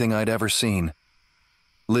anything I'd ever seen.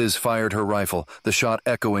 Liz fired her rifle, the shot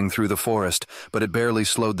echoing through the forest, but it barely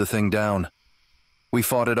slowed the thing down. We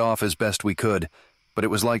fought it off as best we could, but it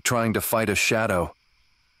was like trying to fight a shadow.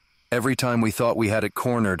 Every time we thought we had it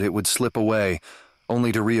cornered, it would slip away,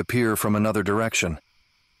 only to reappear from another direction.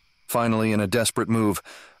 Finally, in a desperate move,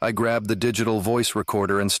 I grabbed the digital voice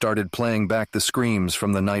recorder and started playing back the screams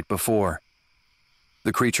from the night before.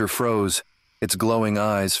 The creature froze, its glowing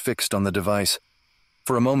eyes fixed on the device.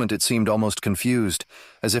 For a moment it seemed almost confused,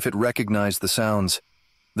 as if it recognized the sounds.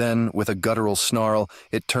 Then, with a guttural snarl,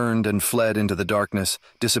 it turned and fled into the darkness,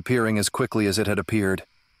 disappearing as quickly as it had appeared.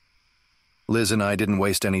 Liz and I didn't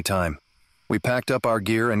waste any time. We packed up our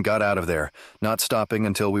gear and got out of there, not stopping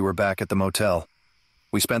until we were back at the motel.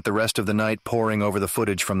 We spent the rest of the night poring over the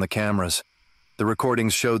footage from the cameras. The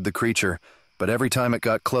recordings showed the creature, but every time it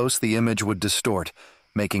got close, the image would distort,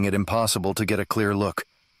 making it impossible to get a clear look.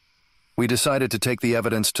 We decided to take the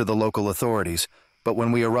evidence to the local authorities, but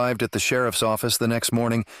when we arrived at the sheriff's office the next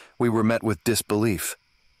morning, we were met with disbelief.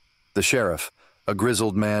 The sheriff, a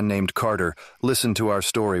grizzled man named Carter, listened to our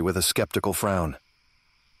story with a skeptical frown.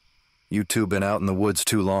 "You two been out in the woods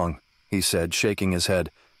too long," he said, shaking his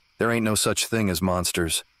head. "There ain't no such thing as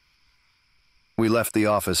monsters." We left the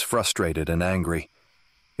office frustrated and angry.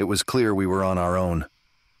 It was clear we were on our own.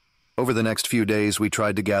 Over the next few days, we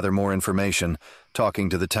tried to gather more information, talking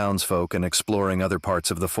to the townsfolk and exploring other parts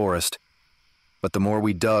of the forest. But the more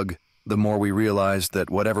we dug, the more we realized that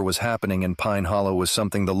whatever was happening in Pine Hollow was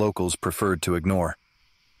something the locals preferred to ignore.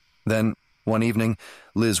 Then, one evening,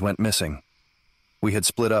 Liz went missing. We had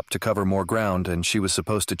split up to cover more ground, and she was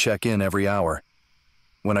supposed to check in every hour.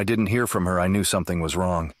 When I didn't hear from her, I knew something was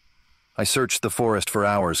wrong. I searched the forest for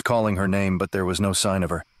hours, calling her name, but there was no sign of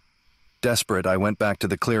her. Desperate, I went back to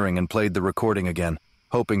the clearing and played the recording again,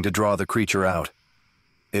 hoping to draw the creature out.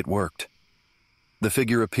 It worked. The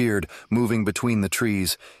figure appeared, moving between the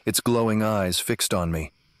trees, its glowing eyes fixed on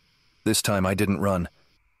me. This time I didn't run.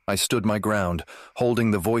 I stood my ground,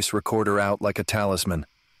 holding the voice recorder out like a talisman.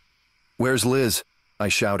 "Where's Liz?" I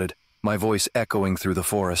shouted, my voice echoing through the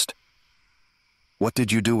forest. "What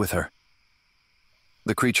did you do with her?"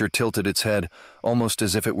 The creature tilted its head, almost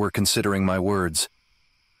as if it were considering my words.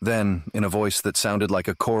 Then, in a voice that sounded like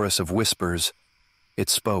a chorus of whispers, it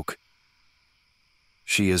spoke.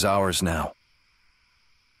 "She is ours now."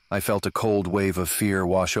 I felt a cold wave of fear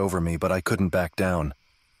wash over me, but I couldn't back down.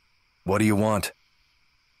 "What do you want?"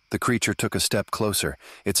 The creature took a step closer,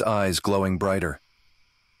 its eyes glowing brighter.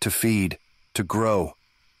 "To feed, to grow,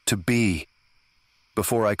 to be."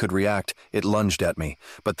 Before I could react, it lunged at me,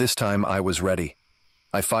 but this time I was ready.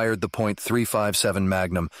 I fired the .357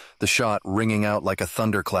 Magnum, the shot ringing out like a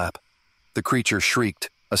thunderclap. The creature shrieked,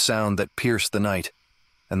 a sound that pierced the night,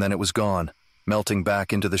 and then it was gone, melting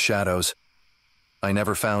back into the shadows. I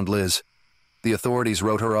never found Liz. The authorities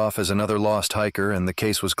wrote her off as another lost hiker, and the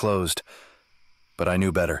case was closed. But I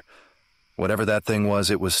knew better. Whatever that thing was,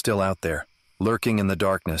 it was still out there, lurking in the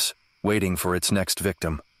darkness, waiting for its next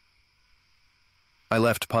victim. I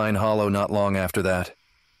left Pine Hollow not long after that,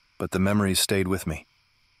 but the memories stayed with me.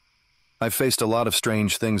 I've faced a lot of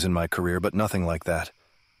strange things in my career, but nothing like that.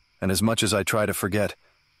 And as much as I try to forget,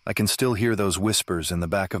 I can still hear those whispers in the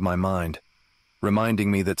back of my mind,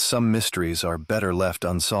 reminding me that some mysteries are better left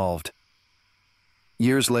unsolved.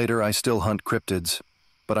 Years later, I still hunt cryptids,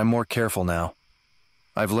 but I'm more careful now.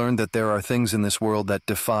 I've learned that there are things in this world that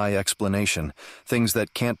defy explanation, things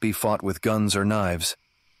that can't be fought with guns or knives.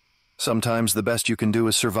 Sometimes the best you can do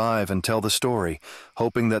is survive and tell the story,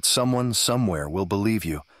 hoping that someone somewhere will believe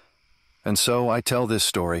you. And so I tell this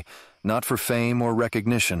story, not for fame or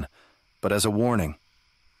recognition, but as a warning.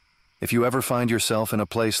 If you ever find yourself in a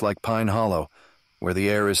place like Pine Hollow, where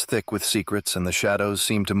the air is thick with secrets and the shadows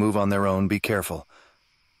seem to move on their own, be careful.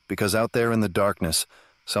 Because out there in the darkness,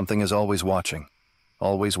 Something is always watching,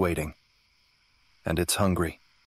 always waiting. And it's hungry.